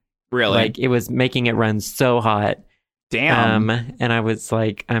computer. Really? Like, it was making it run so hot. Damn. And I was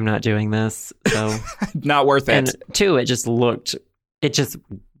like, I'm not doing this. So not worth it. And two, it just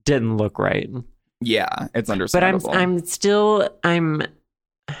didn't look right. Yeah, it's understandable. But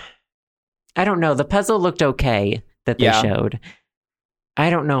I don't know. The puzzle looked okay that they showed. I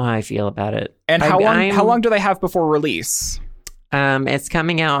don't know how I feel about it. And how long do they have before release? It's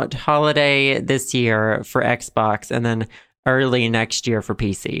coming out holiday this year for Xbox, and then early next year for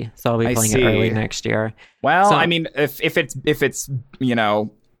PC. So I'll be playing it early next year. Well, I mean, if it's you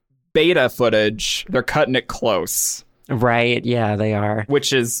know, beta footage, they're cutting it close. Right, yeah, they are.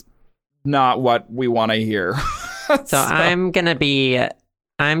 Which is not what we want to hear. So I'm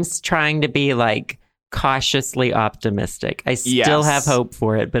trying to be like cautiously optimistic. I still have hope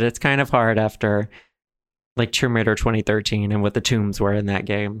for it, but it's kind of hard after like Tomb Raider 2013 and what the tombs were in that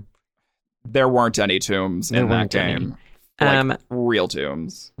game. There weren't any tombs in that game. Like real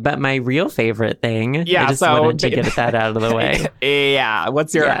tombs. But my real favorite thing, I just wanted to get that out of the way. Yeah,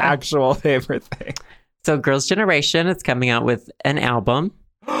 what's your actual favorite thing? So Girls' Generation is coming out with an album.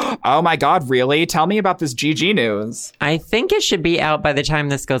 Oh my god, really? Tell me about this GG news. I think it should be out by the time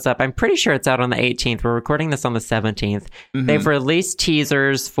this goes up. I'm pretty sure it's out on the 18th. We're recording this on the 17th. Mm-hmm. They've released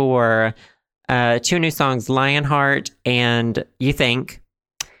teasers for 2 new songs, Lionheart and You Think.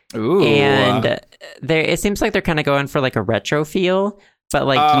 Ooh. And it seems like they're kind of going for like a retro feel. But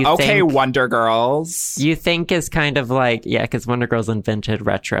like, Wonder Girls. You Think is kind of like, because Wonder Girls invented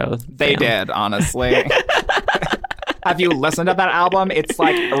retro. They did, honestly. Have you listened to that album? It's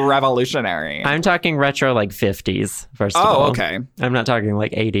like revolutionary. I'm talking retro like 50s, first of all. Oh, okay. I'm not talking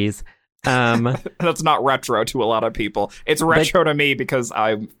like 80s. That's not retro to a lot of people. It's retro to me because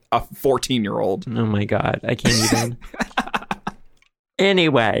I'm a 14-year-old. Oh my god, I can't even.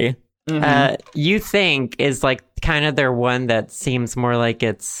 Anyway, You Think is like kind of their one that seems more like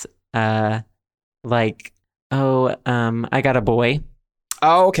it's like, I Got a Boy.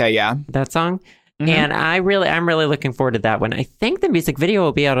 Oh, okay, yeah. That song. Mm-hmm. And I'm really looking forward to that one. I think the music video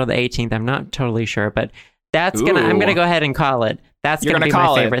will be out on the 18th. I'm not totally sure, but I'm gonna go ahead and call it. That's gonna be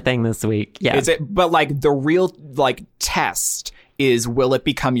my favorite thing this week. Yeah. Is it? But like the real like test is, will it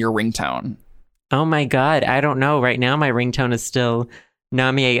become your ringtone? Oh my god, I don't know. Right now, my ringtone is still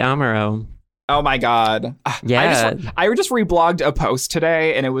Namie Amuro. Oh my God. Yeah. I just reblogged a post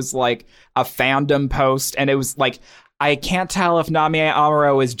today, and it was like a fandom post, and it was like, I can't tell if Namie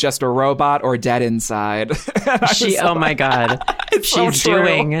Amuro is just a robot or dead inside. Oh my God. She's so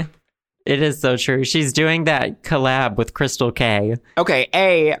doing... It is so true. She's doing that collab with Crystal K.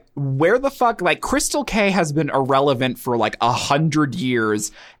 Okay, where the fuck, like, Crystal K has been irrelevant for like 100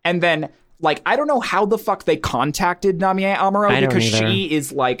 years, and then, like, I don't know how the fuck they contacted Namie Amuro, because she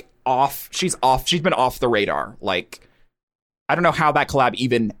is like off. She's been off the radar. Like, I don't know how that collab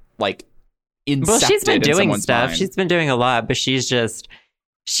even like incepted. Well, she's been doing stuff. Mind. She's been doing a lot, but it's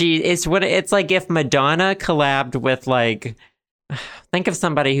like if Madonna collabed with, like, think of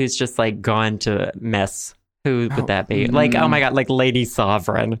somebody who's just like gone to mess. Who would that be? Like, oh my God, like Lady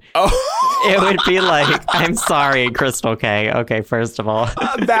Sovereign. Oh, it would be like, I'm sorry, Crystal K. Okay, first of all,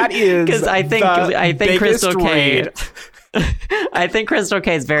 that is because I think Crystal K. I think Crystal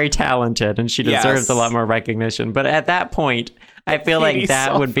K is very talented, and she deserves a lot more recognition. But at that point, I feel like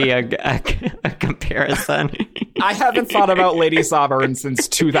that would be a comparison. I haven't thought about Lady Sovereign since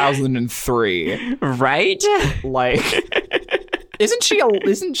 2003. Right? Like,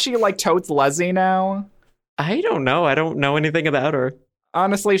 isn't she like totes Leslie now? I don't know. I don't know anything about her.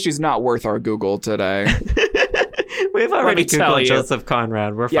 Honestly, she's not worth our Google today. We've already Googled Joseph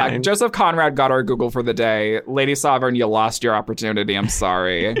Conrad. We're fine. Yeah, Joseph Conrad got our Google for the day. Lady Sovereign, you lost your opportunity. I'm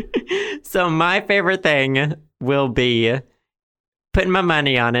sorry. So my favorite thing will be putting my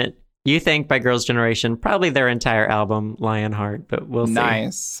money on it. You Think by Girls' Generation, probably their entire album, Lionheart, but we'll see.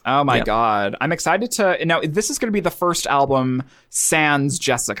 Nice. Oh my God. I'm excited to... Now, this is going to be the first album sans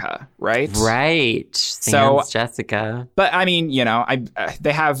Jessica, right? Right. Sans Jessica. But I mean, you know,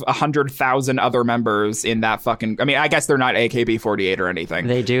 they have 100,000 other members in that fucking... I mean, I guess they're not AKB48 or anything.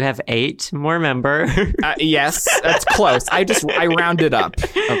 They do have 8 more members. Yes, that's close. I rounded up.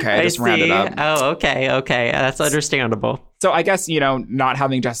 Okay, I just rounded up. Oh, okay. That's understandable. So I guess, you know, not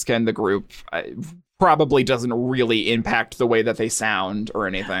having Jessica in the group probably doesn't really impact the way that they sound or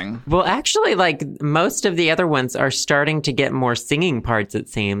anything. Well, actually, like, most of the other ones are starting to get more singing parts, it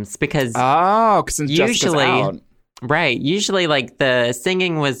seems, because... Oh, since Jessica's out. Right. Usually, like, the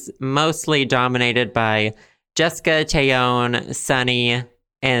singing was mostly dominated by Jessica, Taeyeon, Sunny,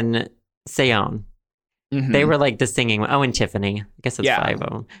 and Seon. Mm-hmm. They were like the singing. Oh, and Tiffany. I guess it's 5 of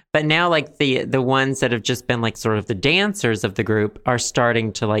them. But now, like, the ones that have just been like sort of the dancers of the group are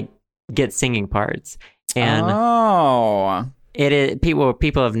starting to like get singing parts. And it is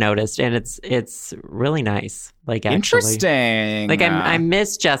people have noticed, and it's really nice. Like, actually, interesting. Like, I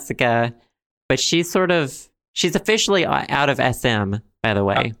miss Jessica, but she's officially out of SM, by the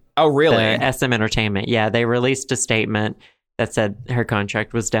way. Oh, really? SM Entertainment. Yeah, they released a statement that said her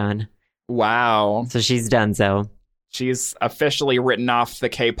contract was done. Wow. So she's done so. She's officially written off the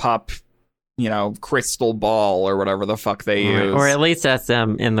K-pop, you know, crystal ball or whatever the fuck they use. Or at least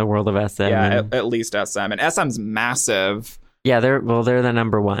SM in the world of SM. Yeah, at least SM. And SM's massive. Yeah, they're the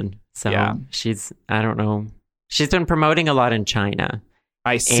number one. So she's, I don't know. She's been promoting a lot in China.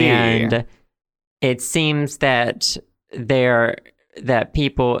 I see. And it seems that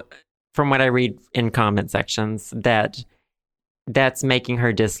people, from what I read in comment sections, that's making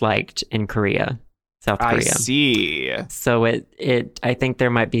her disliked in South Korea. I see. So I think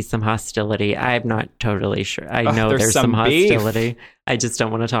there might be some hostility. I'm not totally sure. I know there's some hostility. I just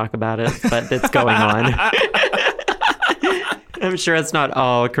don't want to talk about it, but it's going on. I'm sure it's not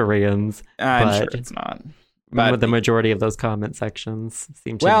all Koreans. I'm sure it's not. But the majority of those comment sections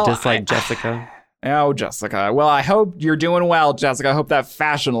seem to dislike Jessica. Oh, Jessica. Well, I hope you're doing well, Jessica. I hope that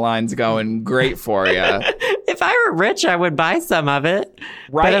fashion line's going great for you. If I were rich, I would buy some of it.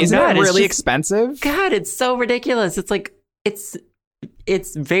 Right? Isn't it really expensive? God, it's so ridiculous. It's like, it's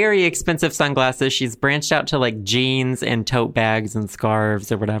very expensive sunglasses. She's branched out to like jeans and tote bags and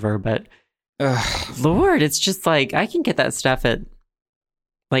scarves or whatever. But Lord, it's just like, I can get that stuff at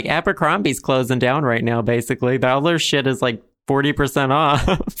like Abercrombie's closing down right now, basically. All their shit is like 40%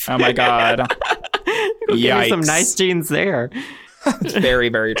 off. Oh my God. Yikes. Some nice jeans there. Very,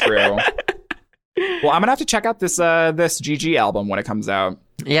 very true. Well, I'm gonna have to check out this GG album when it comes out.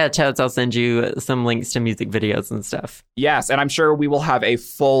 Yeah, Toads, I'll send you some links to music videos and stuff. Yes, and I'm sure we will have a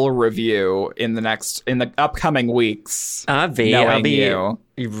full review in the upcoming weeks. I'll be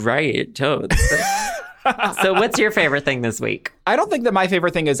right, Toads. So what's your favorite thing this week? I don't think that my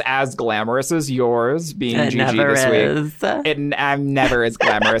favorite thing is as glamorous as yours being GG this week. I'm never as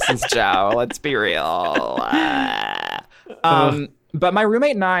glamorous as Joe. Let's be real. But my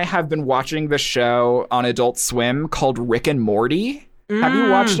roommate and I have been watching the show on Adult Swim called Rick and Morty. Have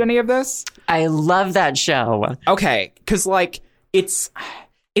you watched any of this? I love that show. Okay, because like it's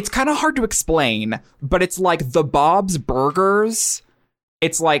It's kind of hard to explain, but it's like the Bob's Burgers.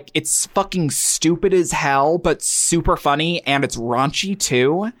 It's like, it's fucking stupid as hell, but super funny, and it's raunchy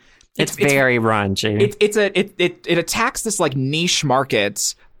too. It's very raunchy. It attacks this like niche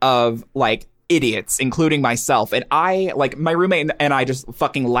market of like idiots, including myself. And I, like, my roommate and I just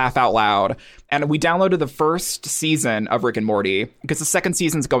fucking laugh out loud. And we downloaded the first season of Rick and Morty because the second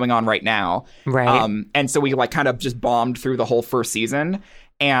season's going on right now. Right. And so we like kind of just bombed through the whole first season.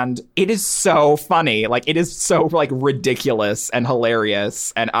 And it is so funny. Like, it is so like ridiculous and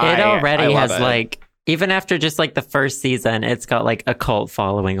hilarious. And it already has it. Like, even after just like the first season, it's got like a cult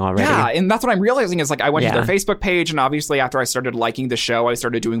following already. Yeah, and that's what I'm realizing is like I went to their Facebook page, and obviously after I started liking the show, I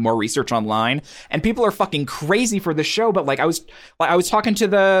started doing more research online, and people are fucking crazy for the show. But like I was talking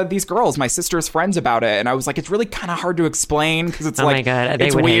to these girls, my sister's friends, about it, and I was like, it's really kind of hard to explain because it's my God,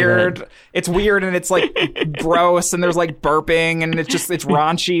 it's weird. It's weird, and it's like gross, and there's like burping, and it's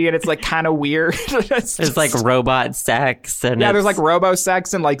raunchy, and it's like kind of weird. There's like robot sex, and there's like robo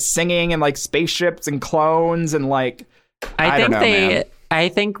sex and like singing and like spaceships and clones and like I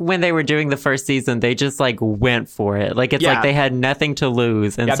think when they were doing the first season, they just like went for it. Like it's like they had nothing to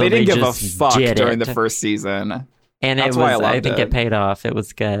lose, and so they didn't give a just fuck during the first season. And that's why I think it paid off. It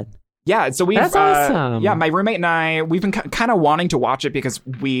was good. Yeah, so that's awesome. Yeah, my roommate and I, we've been kind of wanting to watch it because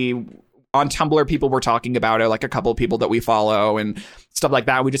on Tumblr, people were talking about it, like a couple of people that we follow and stuff like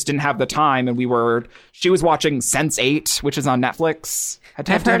that. We just didn't have the time, and she was watching Sense8, which is on Netflix.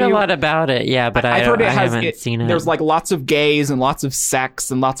 I've heard a lot about it, yeah, but I haven't seen it. There's like lots of gays and lots of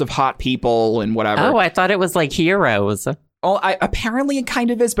sex and lots of hot people and whatever. Oh, I thought it was like Heroes. Oh, apparently it kind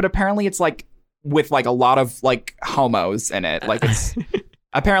of is, but apparently it's like with like a lot of like homos in it. Like it's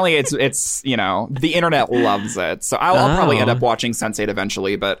apparently it's you know, the internet loves it. So I'll probably end up watching Sense8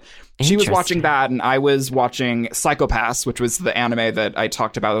 eventually, but she was watching that, and I was watching Psycho-Pass, which was the anime that I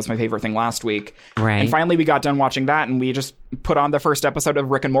talked about. That was my favorite thing last week. Right. And finally we got done watching that, and we just put on the first episode of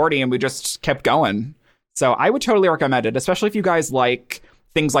Rick and Morty, and we just kept going. So I would totally recommend it, especially if you guys like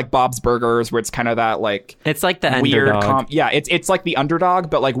things like Bob's Burgers, where it's kind of that like it's like the weird underdog. It's like the underdog,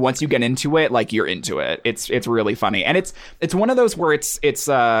 but like once you get into it, like you're into it. It's really funny, and it's one of those where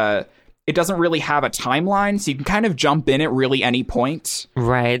it doesn't really have a timeline, so you can kind of jump in at really any point.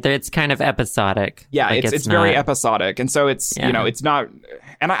 Right. It's kind of episodic. Yeah, like it's very episodic. And so it's, you know, it's not...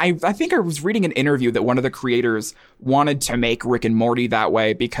 And I think I was reading an interview that one of the creators wanted to make Rick and Morty that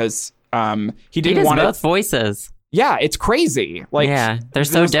way because he didn't want both voices. Yeah, it's crazy. Like, yeah, they're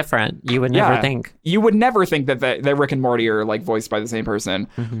so different. You would never think. You would never think that Rick and Morty are like voiced by the same person.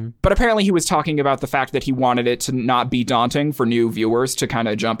 Mm-hmm. But apparently he was talking about the fact that he wanted it to not be daunting for new viewers to kind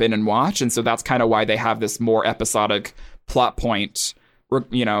of jump in and watch. And so that's kind of why they have this more episodic plot point,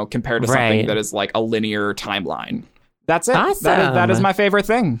 you know, compared to something that is like a linear timeline. That's it. Awesome. That is my favorite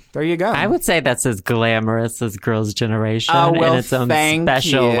thing. There you go. I would say that's as glamorous as Girls' Generation in its own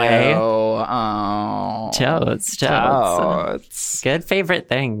special way. Oh, totes. Good favorite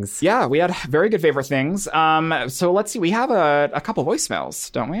things. Yeah, we had very good favorite things. So let's see. We have a couple voicemails,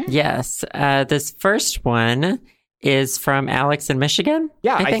 don't we? Yes. This first one is from Alex in Michigan.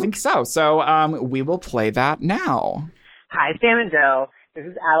 Yeah, I think so. So we will play that now. Hi, Sam and Joe. This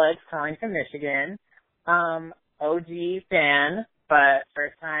is Alex calling from Michigan. OG fan, but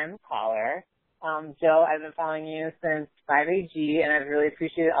first-time caller. Joe, I've been following you since 5AG, and I've really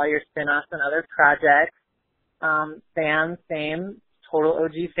appreciated all your spin-offs and other projects. Sam, same, total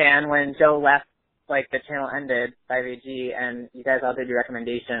OG fan. When Joe left, like, the channel ended, 5AG, and you guys all did your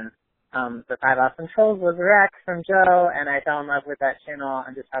recommendations. The 5 Awesome Trolls was a rec from Joe, and I fell in love with that channel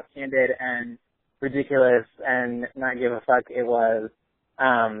and just how candid and ridiculous and not give a fuck it was.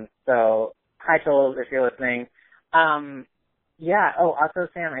 So, hi, Trolls, if you're listening. Yeah. Oh, also,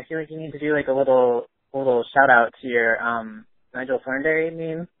 Sam, I feel like you need to do like a little shout out to your, Nigel Thornberry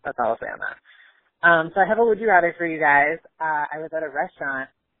meme. That's all I'll say on that. So I have a would you rather for you guys. I was at a restaurant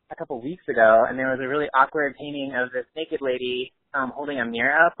a couple weeks ago, and there was a really awkward painting of this naked lady, holding a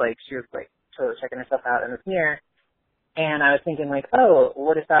mirror up. Like, she was like totally checking herself out in this mirror. And I was thinking like, oh,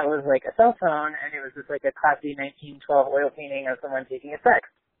 what if that was like a cell phone, and it was just like a classy 1912 oil painting of someone taking a sex?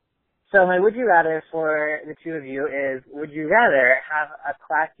 So my would you rather for the two of you is, would you rather have a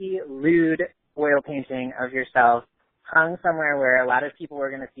classy, lewd oil painting of yourself hung somewhere where a lot of people were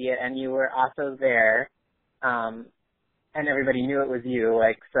going to see it and you were also there, and everybody knew it was you?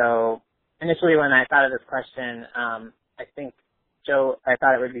 Like, so initially when I thought of this question, I think, Joe, I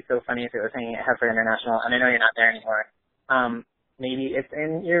thought it would be so funny if it was hanging at Heifer International, and I know you're not there anymore. Maybe it's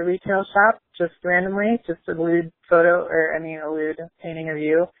in your retail shop, just randomly, just a lewd photo, or a lewd painting of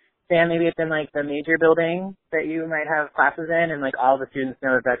you. stand, maybe it's in like the major building that you might have classes in, and like all the students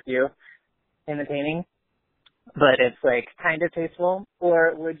know that that's you in the painting, but it's like kind of tasteful?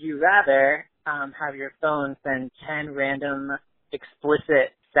 Or would you rather have your phone send 10 random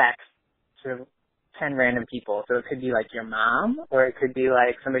explicit sex to 10 random people? So it could be like your mom, or it could be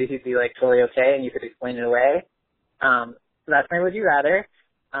like somebody who'd be like totally okay and you could explain it away. So that's my would you rather.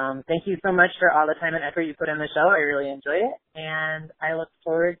 Thank you so much for all the time and effort you put in the show. I really enjoy it, and I look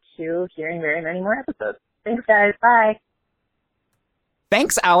forward to hearing very many more episodes. Thanks, guys. Bye.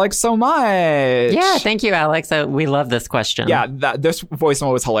 Thanks, Alex, so much. Yeah, thank you, Alex. We love this question. Yeah, this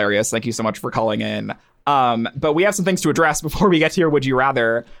voicemail was hilarious. Thank you so much for calling in. But we have some things to address before we get to your Would You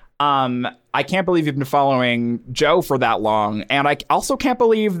Rather. I can't believe you've been following Joe for that long, and I also can't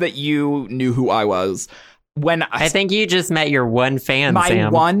believe that you knew who I was. When I think you just met your one fan, my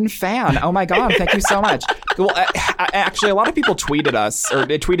Sam. one fan. Oh my God, thank you so much. Well, actually, a lot of people tweeted us, or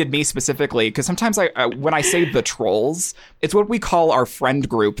they tweeted me specifically, because sometimes when I say the trolls, it's what we call our friend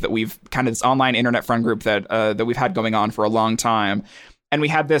group that we've kind of this online internet friend group that we've had going on for a long time, and we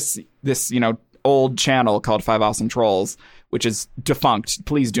had this old channel called Five Awesome Trolls, which is defunct.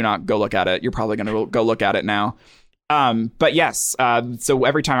 Please do not go look at it. You're probably going to go look at it now. But yes, so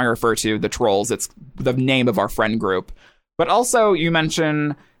every time I refer to the trolls, it's the name of our friend group. But also you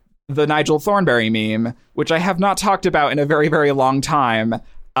mention the Nigel Thornberry meme, which I have not talked about in a very, very long time.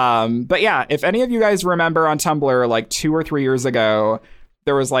 But yeah, if any of you guys remember on Tumblr, like 2 or 3 years ago,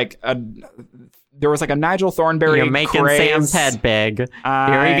 there was like a Nigel Thornberry You're making craze. Sam's head big.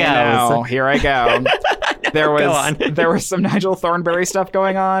 Here he goes. Here I go. There was some Nigel Thornberry stuff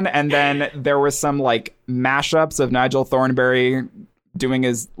going on, and then there was some like mashups of Nigel Thornberry doing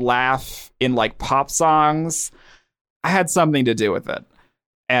his laugh in like pop songs. I had something to do with it.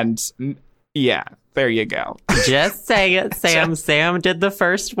 And yeah, there you go. Just say it, Sam. Sam did the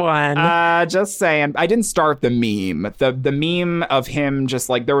first one. Just saying. I didn't start the meme. The meme of him just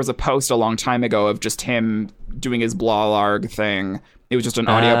like, there was a post a long time ago of just him doing his blah-larg thing. It was just an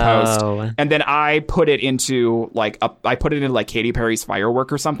audio post. And then I put it into like Katy Perry's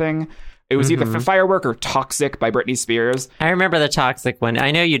Firework or something. It was either Firework or Toxic by Britney Spears. I remember the Toxic one.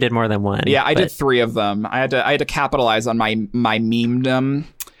 I know you did more than one. Yeah, I did 3 of them. I had to capitalize on my memedom.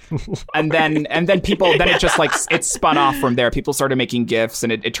 and then people, then it just like, it spun off from there. People started making GIFs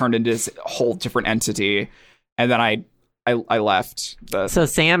and it turned into this whole different entity. And then I left. So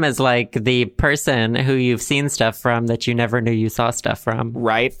Sam is like the person who you've seen stuff from that you never knew you saw stuff from.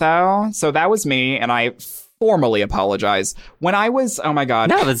 Right, though? So that was me, and I formally apologize. When I was, oh my God.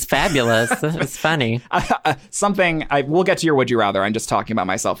 No, it was fabulous. It was funny. We'll get to your Would You Rather. I'm just talking about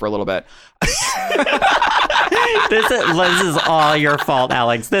myself for a little bit. This is all your fault,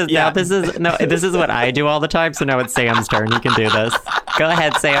 Alex. This is what I do all the time. So now it's Sam's turn. You can do this. Go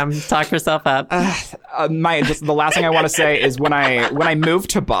ahead, Sam. Talk yourself up. The last thing I want to say is when I moved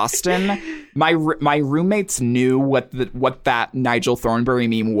to Boston, my roommates knew what that Nigel Thornberry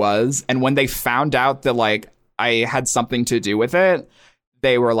meme was, and when they found out that like I had something to do with it,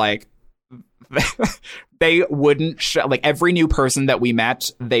 they were like. They wouldn't like every new person that we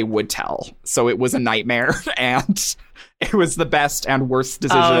met, they would tell. So it was a nightmare, and it was the best and worst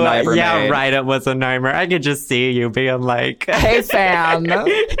decision I ever made. Yeah, right. It was a nightmare. I could just see you being like, "Hey, fam,"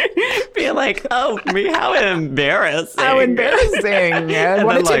 being like, "Oh, me, how embarrassing! How embarrassing!" And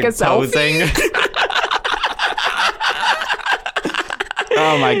want to take a posing.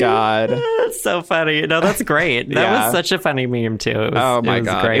 Oh my God. That's so funny. No, that's great. That was such a funny meme too. It was,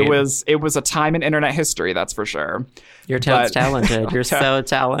 God. Great. It was a time in internet history, that's for sure. You're talented. You're so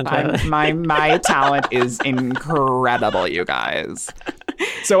talented. My talent is incredible, you guys.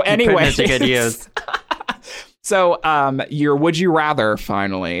 So anyway, such a good use. So your Would You Rather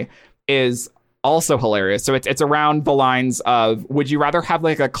finally is also hilarious. So it's around the lines of, would you rather have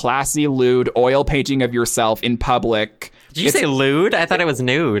like a classy, lewd oil painting of yourself in public? Did you say lewd? I thought it was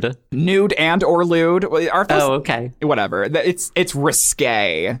nude. Nude and or lewd. Oh, okay. Whatever. It's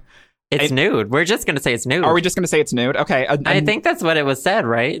risque. It's nude. We're just going to say it's nude. Are we just going to say it's nude? Okay. I think that's what it was said,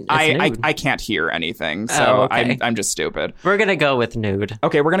 right? I can't hear anything, so okay. I'm just stupid. We're going to go with nude.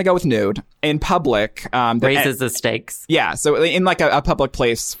 Okay, we're going to go with nude. In public. Raises the stakes. Yeah, so in like a public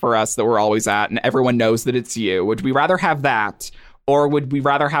place for us that we're always at, and everyone knows that it's you, would we rather have that, or would we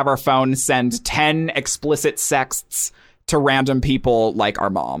rather have our phone send 10 explicit sexts to random people like our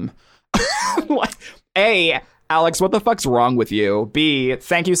mom? A, Alex, what the fuck's wrong with you? B,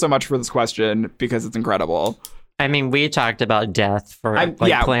 thank you so much for this question because it's incredible. I mean, we talked about death for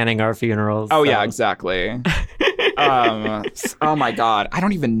planning our funerals. Oh, so. Yeah, exactly. Oh, my God. I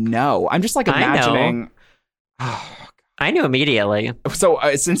don't even know. I'm just like imagining. I knew immediately. So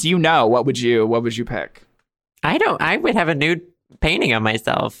since you know, what would you pick? I would have a nude painting of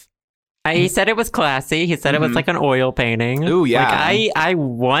myself. He said it was classy. He said it was like an oil painting. Ooh, yeah. Like, I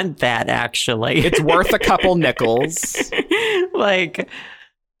want that, actually. It's worth a couple nickels. Like,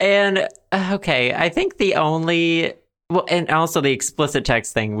 and, okay, I think the only... Well, and also the explicit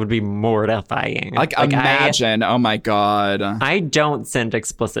text thing would be mortifying. Like imagine, oh my God. I don't send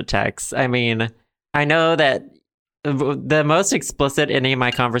explicit texts. I mean, I know that the most explicit any of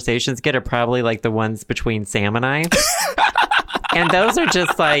my conversations get are probably like the ones between Sam and I. And those are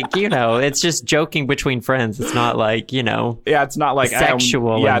just like, it's just joking between friends. It's not like, Yeah, it's not like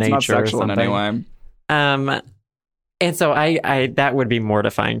sexual in nature. It's not sexual in any way. And so I that would be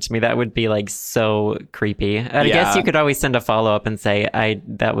mortifying to me. That would be like so creepy. I guess you could always send a follow-up and say,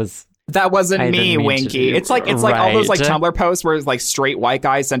 that wasn't me, Winky. It's like all those like Tumblr posts where it's like straight white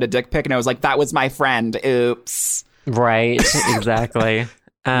guys send a dick pic and it was like, that was my friend. Oops. Right. Exactly.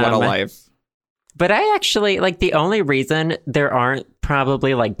 What a life. But I actually like the only reason there aren't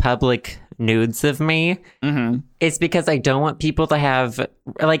probably like public nudes of me is because I don't want people to have,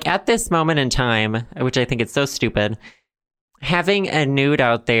 like, at this moment in time, which I think is so stupid, having a nude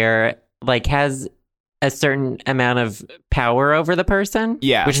out there like has a certain amount of power over the person.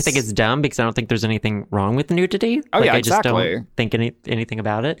 Yeah, which I think is dumb because I don't think there's anything wrong with nudity. Oh, like, yeah, I just exactly. don't think anything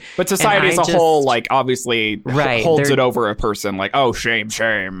about it. But society as a whole, like, obviously holds it over a person. Like, oh,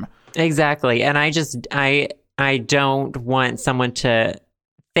 shame. Exactly. And I don't want someone to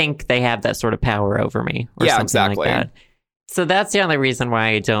think they have that sort of power over me or something like that. So that's the only reason why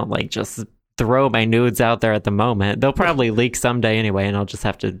I don't like just throw my nudes out there at the moment. They'll probably leak someday anyway, and I'll just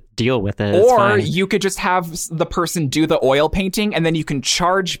have to deal with it. Or you could just have the person do the oil painting, and then you can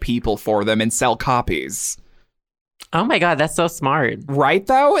charge people for them and sell copies. Oh my God, that's so smart. Right,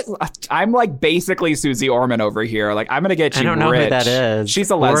 though? I'm like basically Susie Orman over here. Like, I'm going to get you rich. I don't know who that is. She's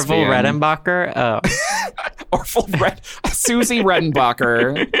a lesbian. Orville Redenbacher? Oh. Susie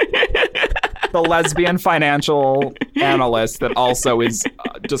Redenbacher. The lesbian financial analyst that also is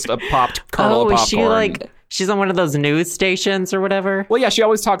just a popped kernel of popcorn. Oh, is she like... She's on one of those news stations or whatever? Well, yeah, she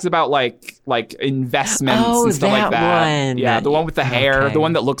always talks about like investments and stuff like that. One. Yeah, the one with the hair, the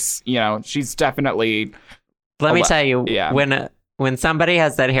one that looks, she's definitely... Let me tell you, when somebody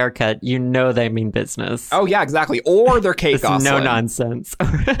has that haircut, you know they mean business. Oh, yeah, exactly. Or they're Kate Gosselin. No nonsense.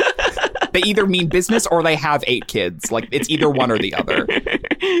 They either mean business or they have 8 kids. Like, it's either one or the other.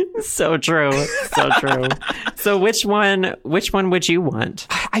 So true. So true. So which one would you want?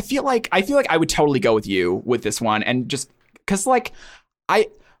 I feel like I would totally go with you with this one. And just because, like,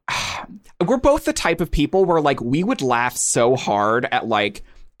 we're both the type of people where, like, we would laugh so hard at, like,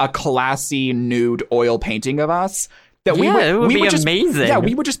 a classy nude oil painting of us that it would be just, amazing. Yeah,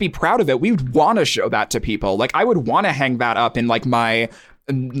 we would just be proud of it. We would want to show that to people. Like, I would want to hang that up in like my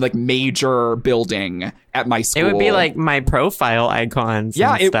major building at my school. It would be like my profile icons.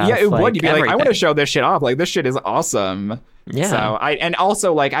 Yeah, it would. You'd be like, I want to show this shit off. Like, this shit is awesome. Yeah. So and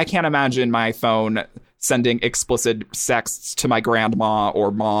also, like, I can't imagine my phone sending explicit sexts to my grandma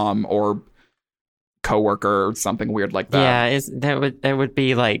or mom or coworker or something weird like that. Yeah, that would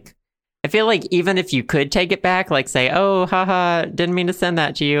be like, I feel like even if you could take it back, like say, oh, haha, didn't mean to send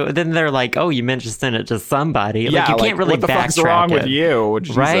that to you, then they're like, oh, you meant to send it to somebody. Yeah, like you can't really backtrack. What the fuck's wrong with you?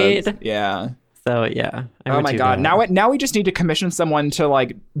 Jesus. Right? Yeah. So yeah. Oh my God. Now we just need to commission someone to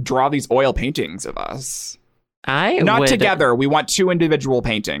like draw these oil paintings of us. Not together. We want 2 individual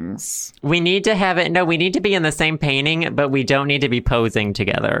paintings. We need to have it. No, we need to be in the same painting, but we don't need to be posing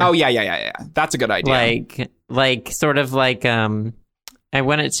together. Oh yeah. That's a good idea. Like sort of like I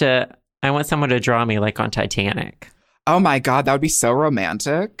want someone to draw me like on Titanic. Oh my God, that would be so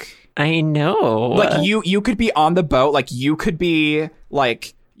romantic. I know. Like you could be on the boat. Like you could be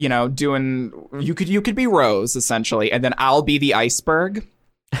like doing. You could be Rose essentially, and then I'll be the iceberg.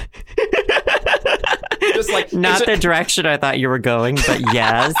 Just like not the direction I thought you were going, but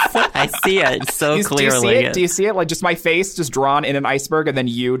yes, I see it so clearly. Do you see it? Like just my face just drawn in an iceberg, and then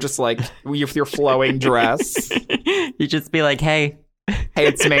you just like with your flowing dress. You just be like, hey,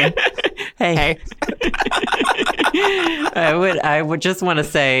 it's me. Hey. I would just want to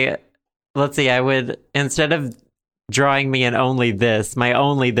say, let's see, I would, instead of drawing me in only this, my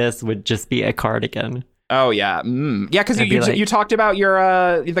only this would just be a cardigan. Oh yeah, yeah, because you talked about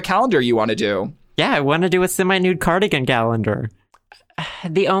your the calendar you want to do. Yeah, I want to do a semi-nude cardigan calendar.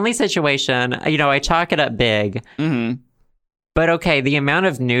 The only situation, I chalk it up big. Mm-hmm. But okay, the amount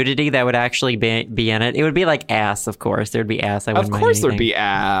of nudity that would actually be in it would be like ass, of course. There would be ass. I wouldn't mind anything. There'd be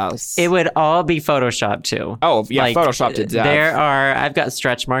ass. It would all be Photoshopped too. Oh, yeah, like, Photoshopped to death. I've got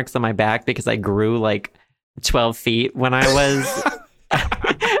stretch marks on my back because I grew like 12 feet when I was...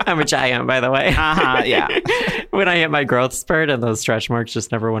 I'm a giant, by the way. Yeah. When I hit my growth spurt and those stretch marks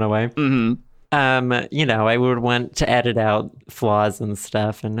just never went away. I would want to edit out flaws and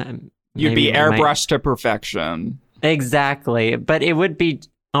stuff. And you'd be airbrushed to perfection. Exactly. But it would be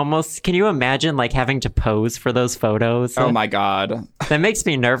almost, can you imagine like having to pose for those photos? Oh my God. That makes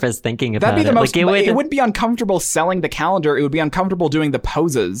me nervous thinking about That'd be it. the most, it wouldn't be uncomfortable selling the calendar. It would be uncomfortable doing the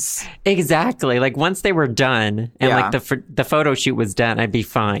poses. Exactly. Like once they were done and like the photo shoot was done, I'd be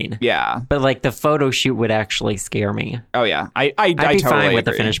fine. Yeah. But like the photo shoot would actually scare me. Oh yeah. I'd be totally fine with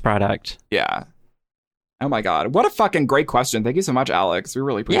agree. the finished product. Yeah. Oh my God. What a fucking great question. Thank you so much, Alex. We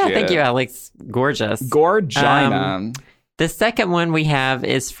really appreciate it. Yeah, thank you, Alex. Gorgeous. Gorgina. The second one we have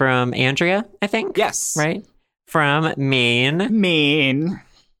is from Andrea, I think. Yes. Right? From Maine. Maine.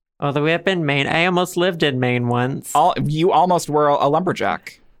 All the way up in Maine. I almost lived in Maine once. You almost were a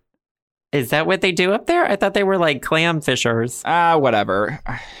lumberjack. Is that what they do up there? I thought they were like clam fishers. Whatever.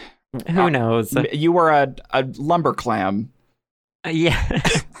 Who knows? You were a lumber clam. Yeah.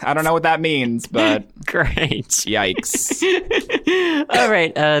 I don't know what that means, but... Great. Yikes. All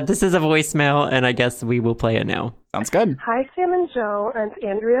right. This is a voicemail, and I guess we will play it now. Sounds good. Hi, Sam and Joe. It's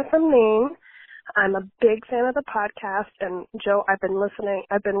Andrea from Maine. I'm a big fan of the podcast, and Joe, I've been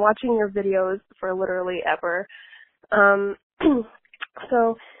watching your videos for literally ever.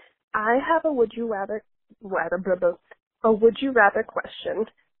 So I have a would you rather question.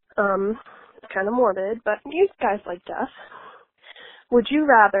 It's kind of morbid, but you guys like death. Would you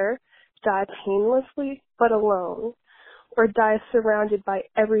rather die painlessly but alone, or die surrounded by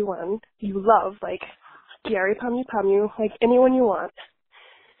everyone you love, like Gary Pamu, like anyone you want,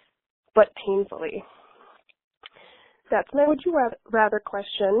 but painfully? That's my would you rather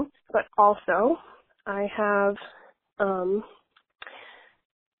question, but also I have the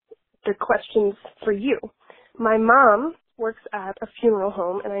questions for you. My mom works at a funeral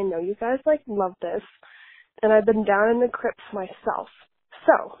home, and I know you guys love this, and I've been down in the crypts myself.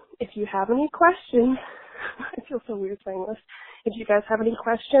 So, if you have any questions, I feel so weird saying this. If you guys have any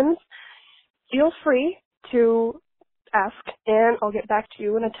questions, feel free to ask, and I'll get back to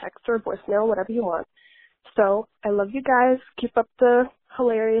you in a text or a voicemail, whatever you want. So, I love you guys. Keep up the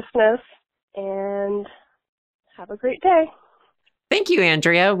hilariousness, and have a great day. Thank you,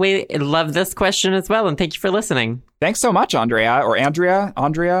 Andrea. We love this question as well, and thank you for listening. Thanks so much, Andrea. Or Andrea?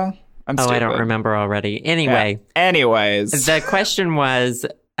 I'm stupid. I don't remember already. Anyway. Yeah. Anyways. The question was,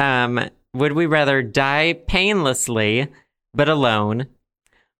 would we rather die painlessly but alone,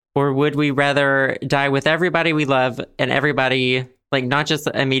 or would we rather die with everybody we love and everybody, like not just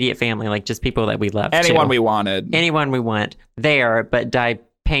immediate family, like just people that we love? Anyone we wanted. Anyone we want there, but die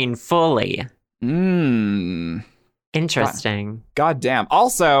painfully. Interesting. God damn.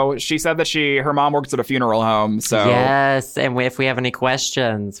 Also, she said that her mom works at a funeral home, so... Yes, and if we have any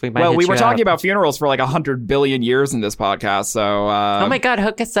questions, we might we were talking about funerals for 100 billion years in this podcast, so... Oh my God,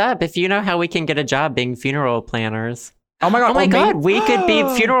 hook us up if you know how we can get a job being funeral planners. Oh my God. We could be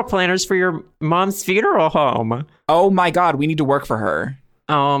funeral planners for your mom's funeral home. Oh my God, we need to work for her.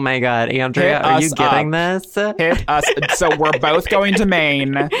 Oh my God, Andrea, are you getting this? Hit us. So we're both going to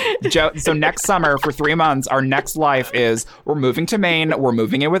Maine. So next summer for 3 months, our next life is we're moving to Maine, we're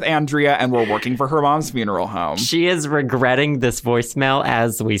moving in with Andrea, and we're working for her mom's funeral home. She is regretting this voicemail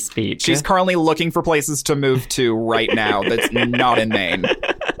as we speak. She's currently looking for places to move to right now that's not in Maine.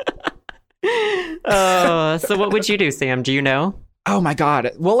 So what would you do, Sam? Do you know? Oh my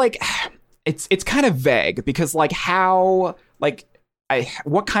God. Well, it's kind of vague because how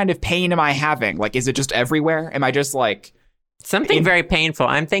what kind of pain am I having? Is it just everywhere? Am I just something very painful?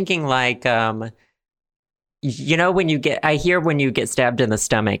 I'm thinking when you get stabbed in the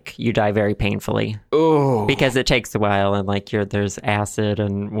stomach, you die very painfully. Oh, because it takes a while and there's acid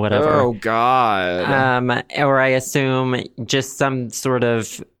and whatever. Oh God. Or I assume just some sort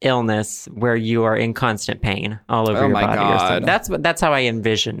of illness where you are in constant pain all over your body. God. Or something. That's how I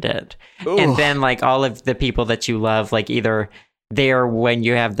envisioned it. Ooh. And then all of the people that you love, either there when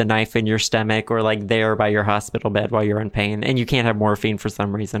you have the knife in your stomach or there by your hospital bed while you're in pain and you can't have morphine for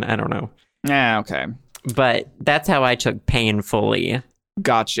some reason. I don't know. Yeah, okay. But that's how I took painfully.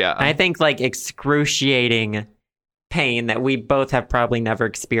 Gotcha. I think excruciating pain that we both have probably never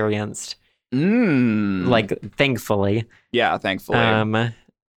experienced. Thankfully. Yeah, thankfully.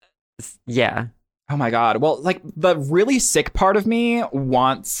 Yeah. Oh my God. Well, the really sick part of me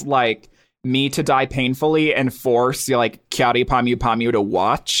wants me to die painfully and force Kyari Pamu to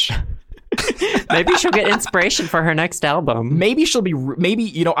watch. Maybe she'll get inspiration for her next album. Maybe she'll be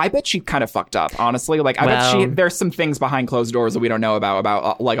I bet she kind of fucked up, honestly. I bet there's some things behind closed doors that we don't know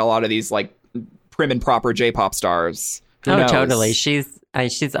about a lot of these prim and proper J-pop stars. Who knows? Totally. She's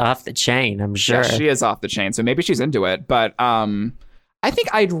off the chain, I'm sure. Yeah, she is off the chain, so maybe she's into it. But I think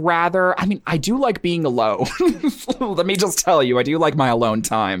I'd rather... I mean, I do like being alone. Let me just tell you, I do like my alone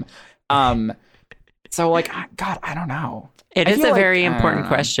time. So, like, God, I don't know. It is a very important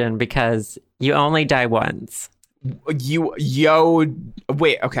question because you only die once.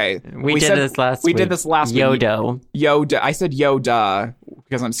 Wait, okay. We did this last week. Yoda. I said Yoda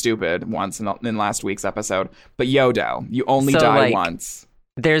because I'm stupid once in last week's episode. But Yodo, you only die once.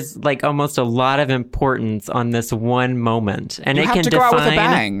 There's like almost a lot of importance on this one moment. And you it have can to go out with a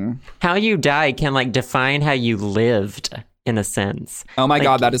bang. How you die can like define how you lived in a sense. Oh my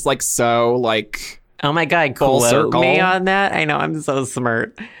God, that is like so like... Oh my God, quote me on that. I know, I'm so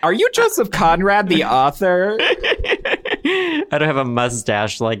smart. Are you Joseph Conrad, the author? I don't have a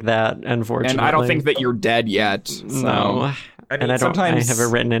mustache like that, unfortunately. And I don't think that you're dead yet. So. No. I mean, I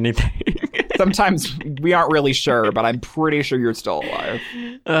haven't written anything. Sometimes we aren't really sure, but I'm pretty sure you're still alive.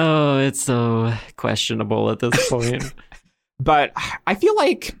 Oh, it's so questionable at this point. But I feel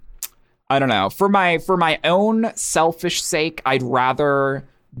like, I don't know, for my own selfish sake, I'd rather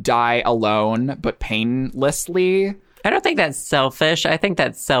die alone but painlessly. I don't think that's selfish. I think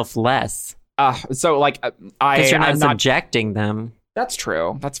that's selfless. So like because you're not subjecting them. That's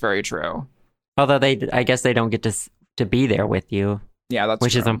true. That's very true. Although I guess they don't get to be there with you. Yeah, that's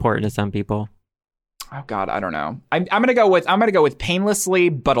which true. is important to some people. Oh God, I don't know. I'm gonna go with painlessly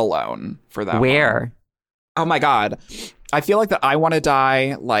but alone for that. Where? One. Oh my God, I feel like that I want to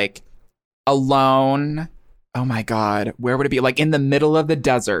die like alone. Oh my God, where would it be? Like in the middle of the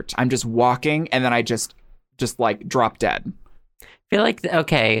desert. I'm just walking and then I just like drop dead. I feel like,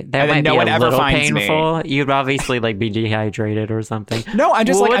 okay, that might be a little painful. You'd obviously like be dehydrated or something. No, I'm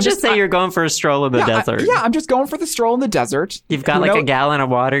just let's just say you're going for a stroll in the desert. I'm just going for the stroll in the desert. You've got a gallon of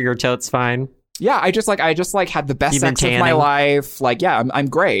water. Your tote's fine. Yeah, I just had the best sex of my life. Like, yeah, I'm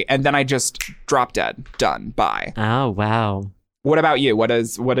great. And then I just drop dead. Done. Bye. Oh, wow. What about you?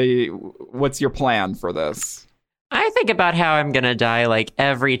 What's your plan for this? I think about how I'm going to die like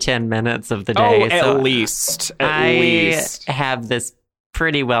every 10 minutes of the day. At least. I have this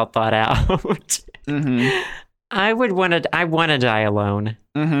pretty well thought out. Mm-hmm. I want to die alone.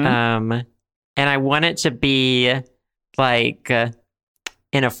 Mm-hmm. And I want it to be like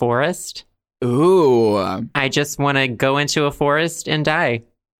in a forest. Ooh. I just want to go into a forest and die.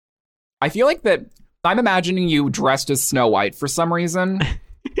 I feel like that I'm imagining you dressed as Snow White for some reason.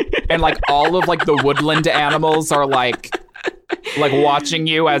 And like all of like the woodland animals are like watching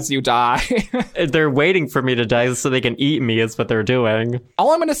you as you die. They're waiting for me to die so they can eat me is what they're doing.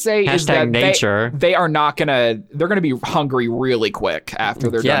 All I'm going to say is that nature. They're going to be hungry really quick after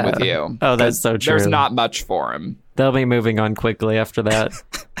they're done with you. Oh, that's so true. There's not much for them. They'll be moving on quickly after that.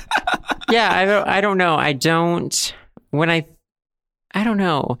 Yeah, I don't know. I don't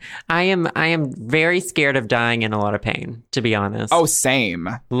know. I am very scared of dying in a lot of pain, to be honest. Oh, same.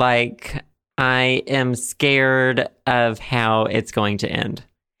 Like, I am scared of how it's going to end.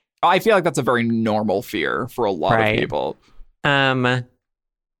 I feel like that's a very normal fear for a lot of people. I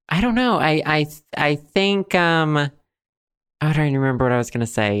don't know. I think I don't even remember what I was going to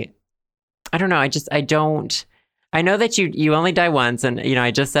say. I don't know. I know that you only die once, and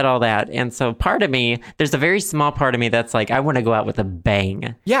I just said all that, and so part of me, there's a very small part of me that's like I want to go out with a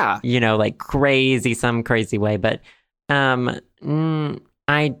bang. Yeah, like some crazy way. But I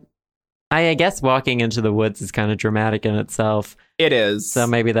guess walking into the woods is kind of dramatic in itself. It is. So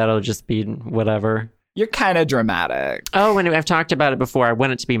maybe that'll just be whatever. You're kind of dramatic. Oh, and I've talked about it before. I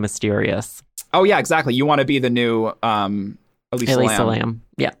want it to be mysterious. Oh yeah, exactly. You want to be the new Elisa Lam.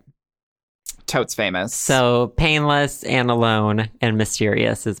 Yeah. Totes famous. So painless and alone and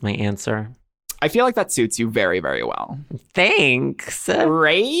mysterious is my answer. I feel like that suits you very, very well. Thanks.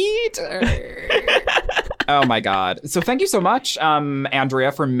 Right? Oh my God. So thank you so much,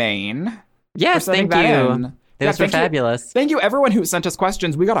 Andrea from Maine. Yes, thank you. Those were fabulous. Thank you, everyone who sent us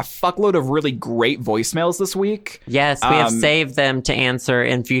questions. We got a fuckload of really great voicemails this week. Yes, we have saved them to answer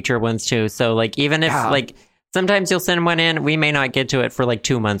in future ones too. So like even if sometimes you'll send one in, we may not get to it for like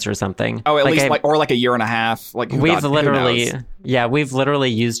 2 months or something. Oh, at least or like a year and a half. Like we've literally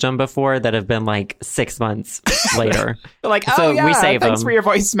used them before that have been like 6 months later. Like, we save thanks for your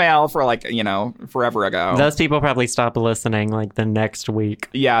voicemail for like, forever ago. Those people probably stop listening like the next week.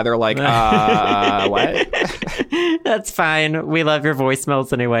 Yeah, they're like, what? That's fine. We love your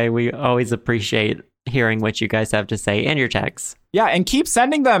voicemails anyway. We always appreciate hearing what you guys have to say and your texts. Yeah, and keep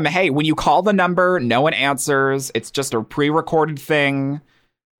sending them. Hey, when you call the number, no one answers. It's just a pre-recorded thing.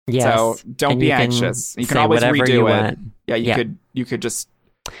 Yes. So don't be anxious. You can always redo it. Want. Yeah, you could just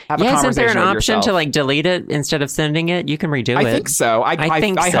have a conversation isn't there an with option yourself. to like delete it instead of sending it? You can redo it. I think so. I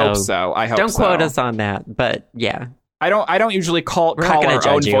think I hope so. I hope Don't so. quote us on that, but yeah. I don't usually call our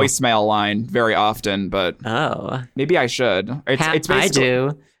own voicemail line very often, but maybe I should. It's basically I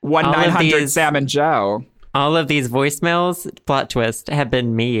do. 1-900 Sam and Joe. All of these voicemails, plot twist, have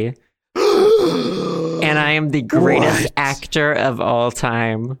been me. And I am the greatest actor of all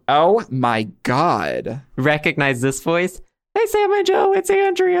time. Oh my God. Recognize this voice? Hey, Sam and Joe, it's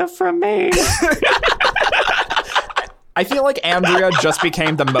Andrea from Maine. I feel like Andrea just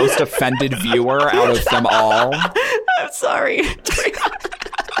became the most offended viewer out of them all. I'm sorry.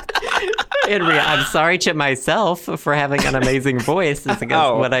 I'm sorry to myself for having an amazing voice. Is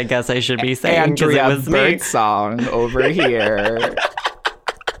what I guess I should be saying. Andrea it was Birdsong over here.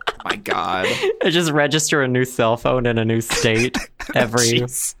 My God. I just register a new cell phone in a new state every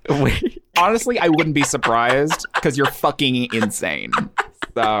week. Honestly, I wouldn't be surprised because you're fucking insane.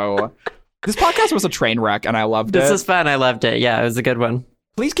 So this podcast was a train wreck and I loved it. This was fun. I loved it. Yeah, it was a good one.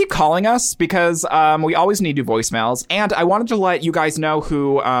 Please keep calling us because we always need new voicemails. And I wanted to let you guys know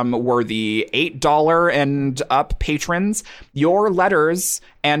who were the $8 and up patrons. Your letters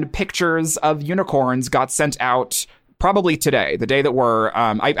and pictures of unicorns got sent out probably today, the day that we're...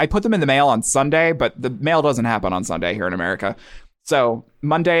 I put them in the mail on Sunday, but the mail doesn't happen on Sunday here in America. So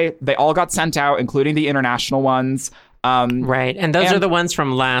Monday, they all got sent out, including the international ones. Right. And those are the ones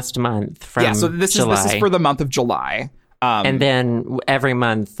from last month, from so this is for the month of July. And then every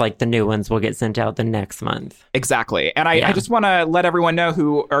month, like the new ones will get sent out the next month. Exactly. And I just want to let everyone know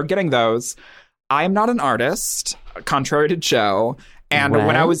who are getting those. I'm not an artist, contrary to Joe. And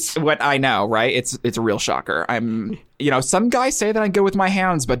what I know, right? It's a real shocker. I'm, some guys say that I go with my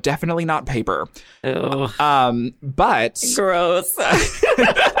hands, but definitely not paper. Ugh. But gross.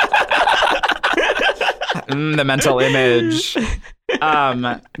 The mental image.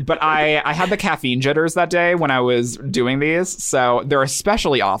 But I had the caffeine jitters that day when I was doing these, so they're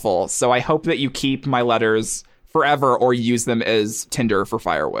especially awful. So I hope that you keep my letters forever or use them as tinder for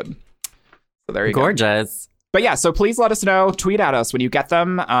firewood. So there you go. Gorgeous. But yeah, so please let us know. Tweet at us when you get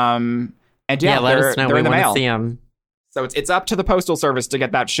them. And let us know. They're in the mail. See them. So it's up to the Postal Service to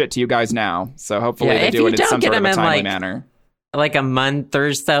get that shit to you guys now. So hopefully they do it in some sort of a timely manner. Like a month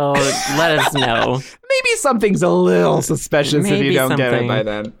or so, let us know. Maybe something's a little suspicious if you don't get it by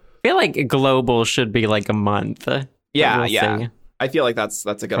then. I feel like global should be like a month. Yeah. I feel like that's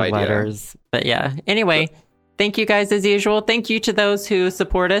a good idea. Letters. But yeah. Anyway, thank you guys as usual. Thank you to those who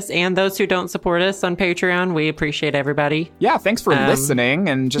support us and those who don't support us on Patreon. We appreciate everybody. Yeah, thanks for listening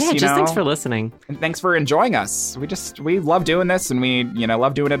and just thanks for listening. And thanks for enjoying us. We love doing this and we,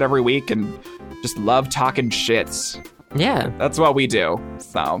 love doing it every week and just love talking shit. Yeah. That's what we do.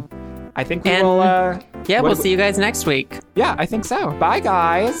 So I think we will... we'll see you guys next week. Yeah, I think so. Bye,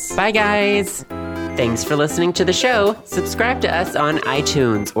 guys. Bye, guys. Thanks for listening to the show. Subscribe to us on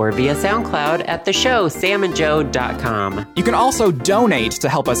iTunes or via SoundCloud at the show, samandjoe.com. You can also donate to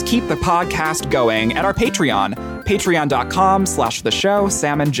help us keep the podcast going at our Patreon, patreon.com/the-show,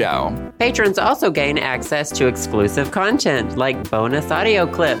 Sam and Joe. Patrons also gain access to exclusive content like bonus audio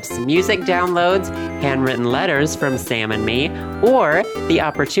clips, music downloads, handwritten letters from Sam and me, or the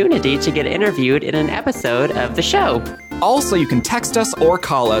opportunity to get interviewed in an episode of the show. Also, you can text us or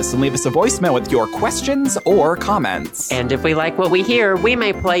call us and leave us a voicemail with your questions or comments. And if we like what we hear, we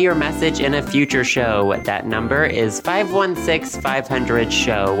may play your message in a future show. That number is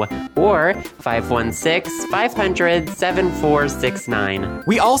 516-500-SHOW or 516-500-7469.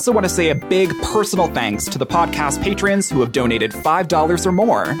 We also want to say a big personal thanks to the podcast patrons who have donated $5 or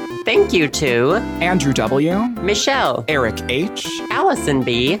more. Thank you to Andrew W., Michelle, Eric H., Allison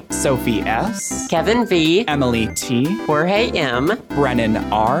B., Sophie S., Kevin V., Emily T., Jorge M., Brennan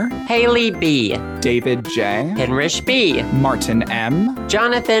R., Haley B., David J., Henrich B., Martin M.,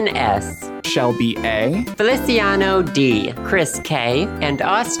 Jonathan S., Shelby A., Feliciano D., Chris K., and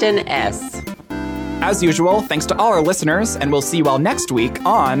Austin S. As usual, thanks to all our listeners, and we'll see you all next week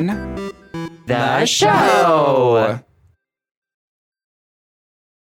on The Show.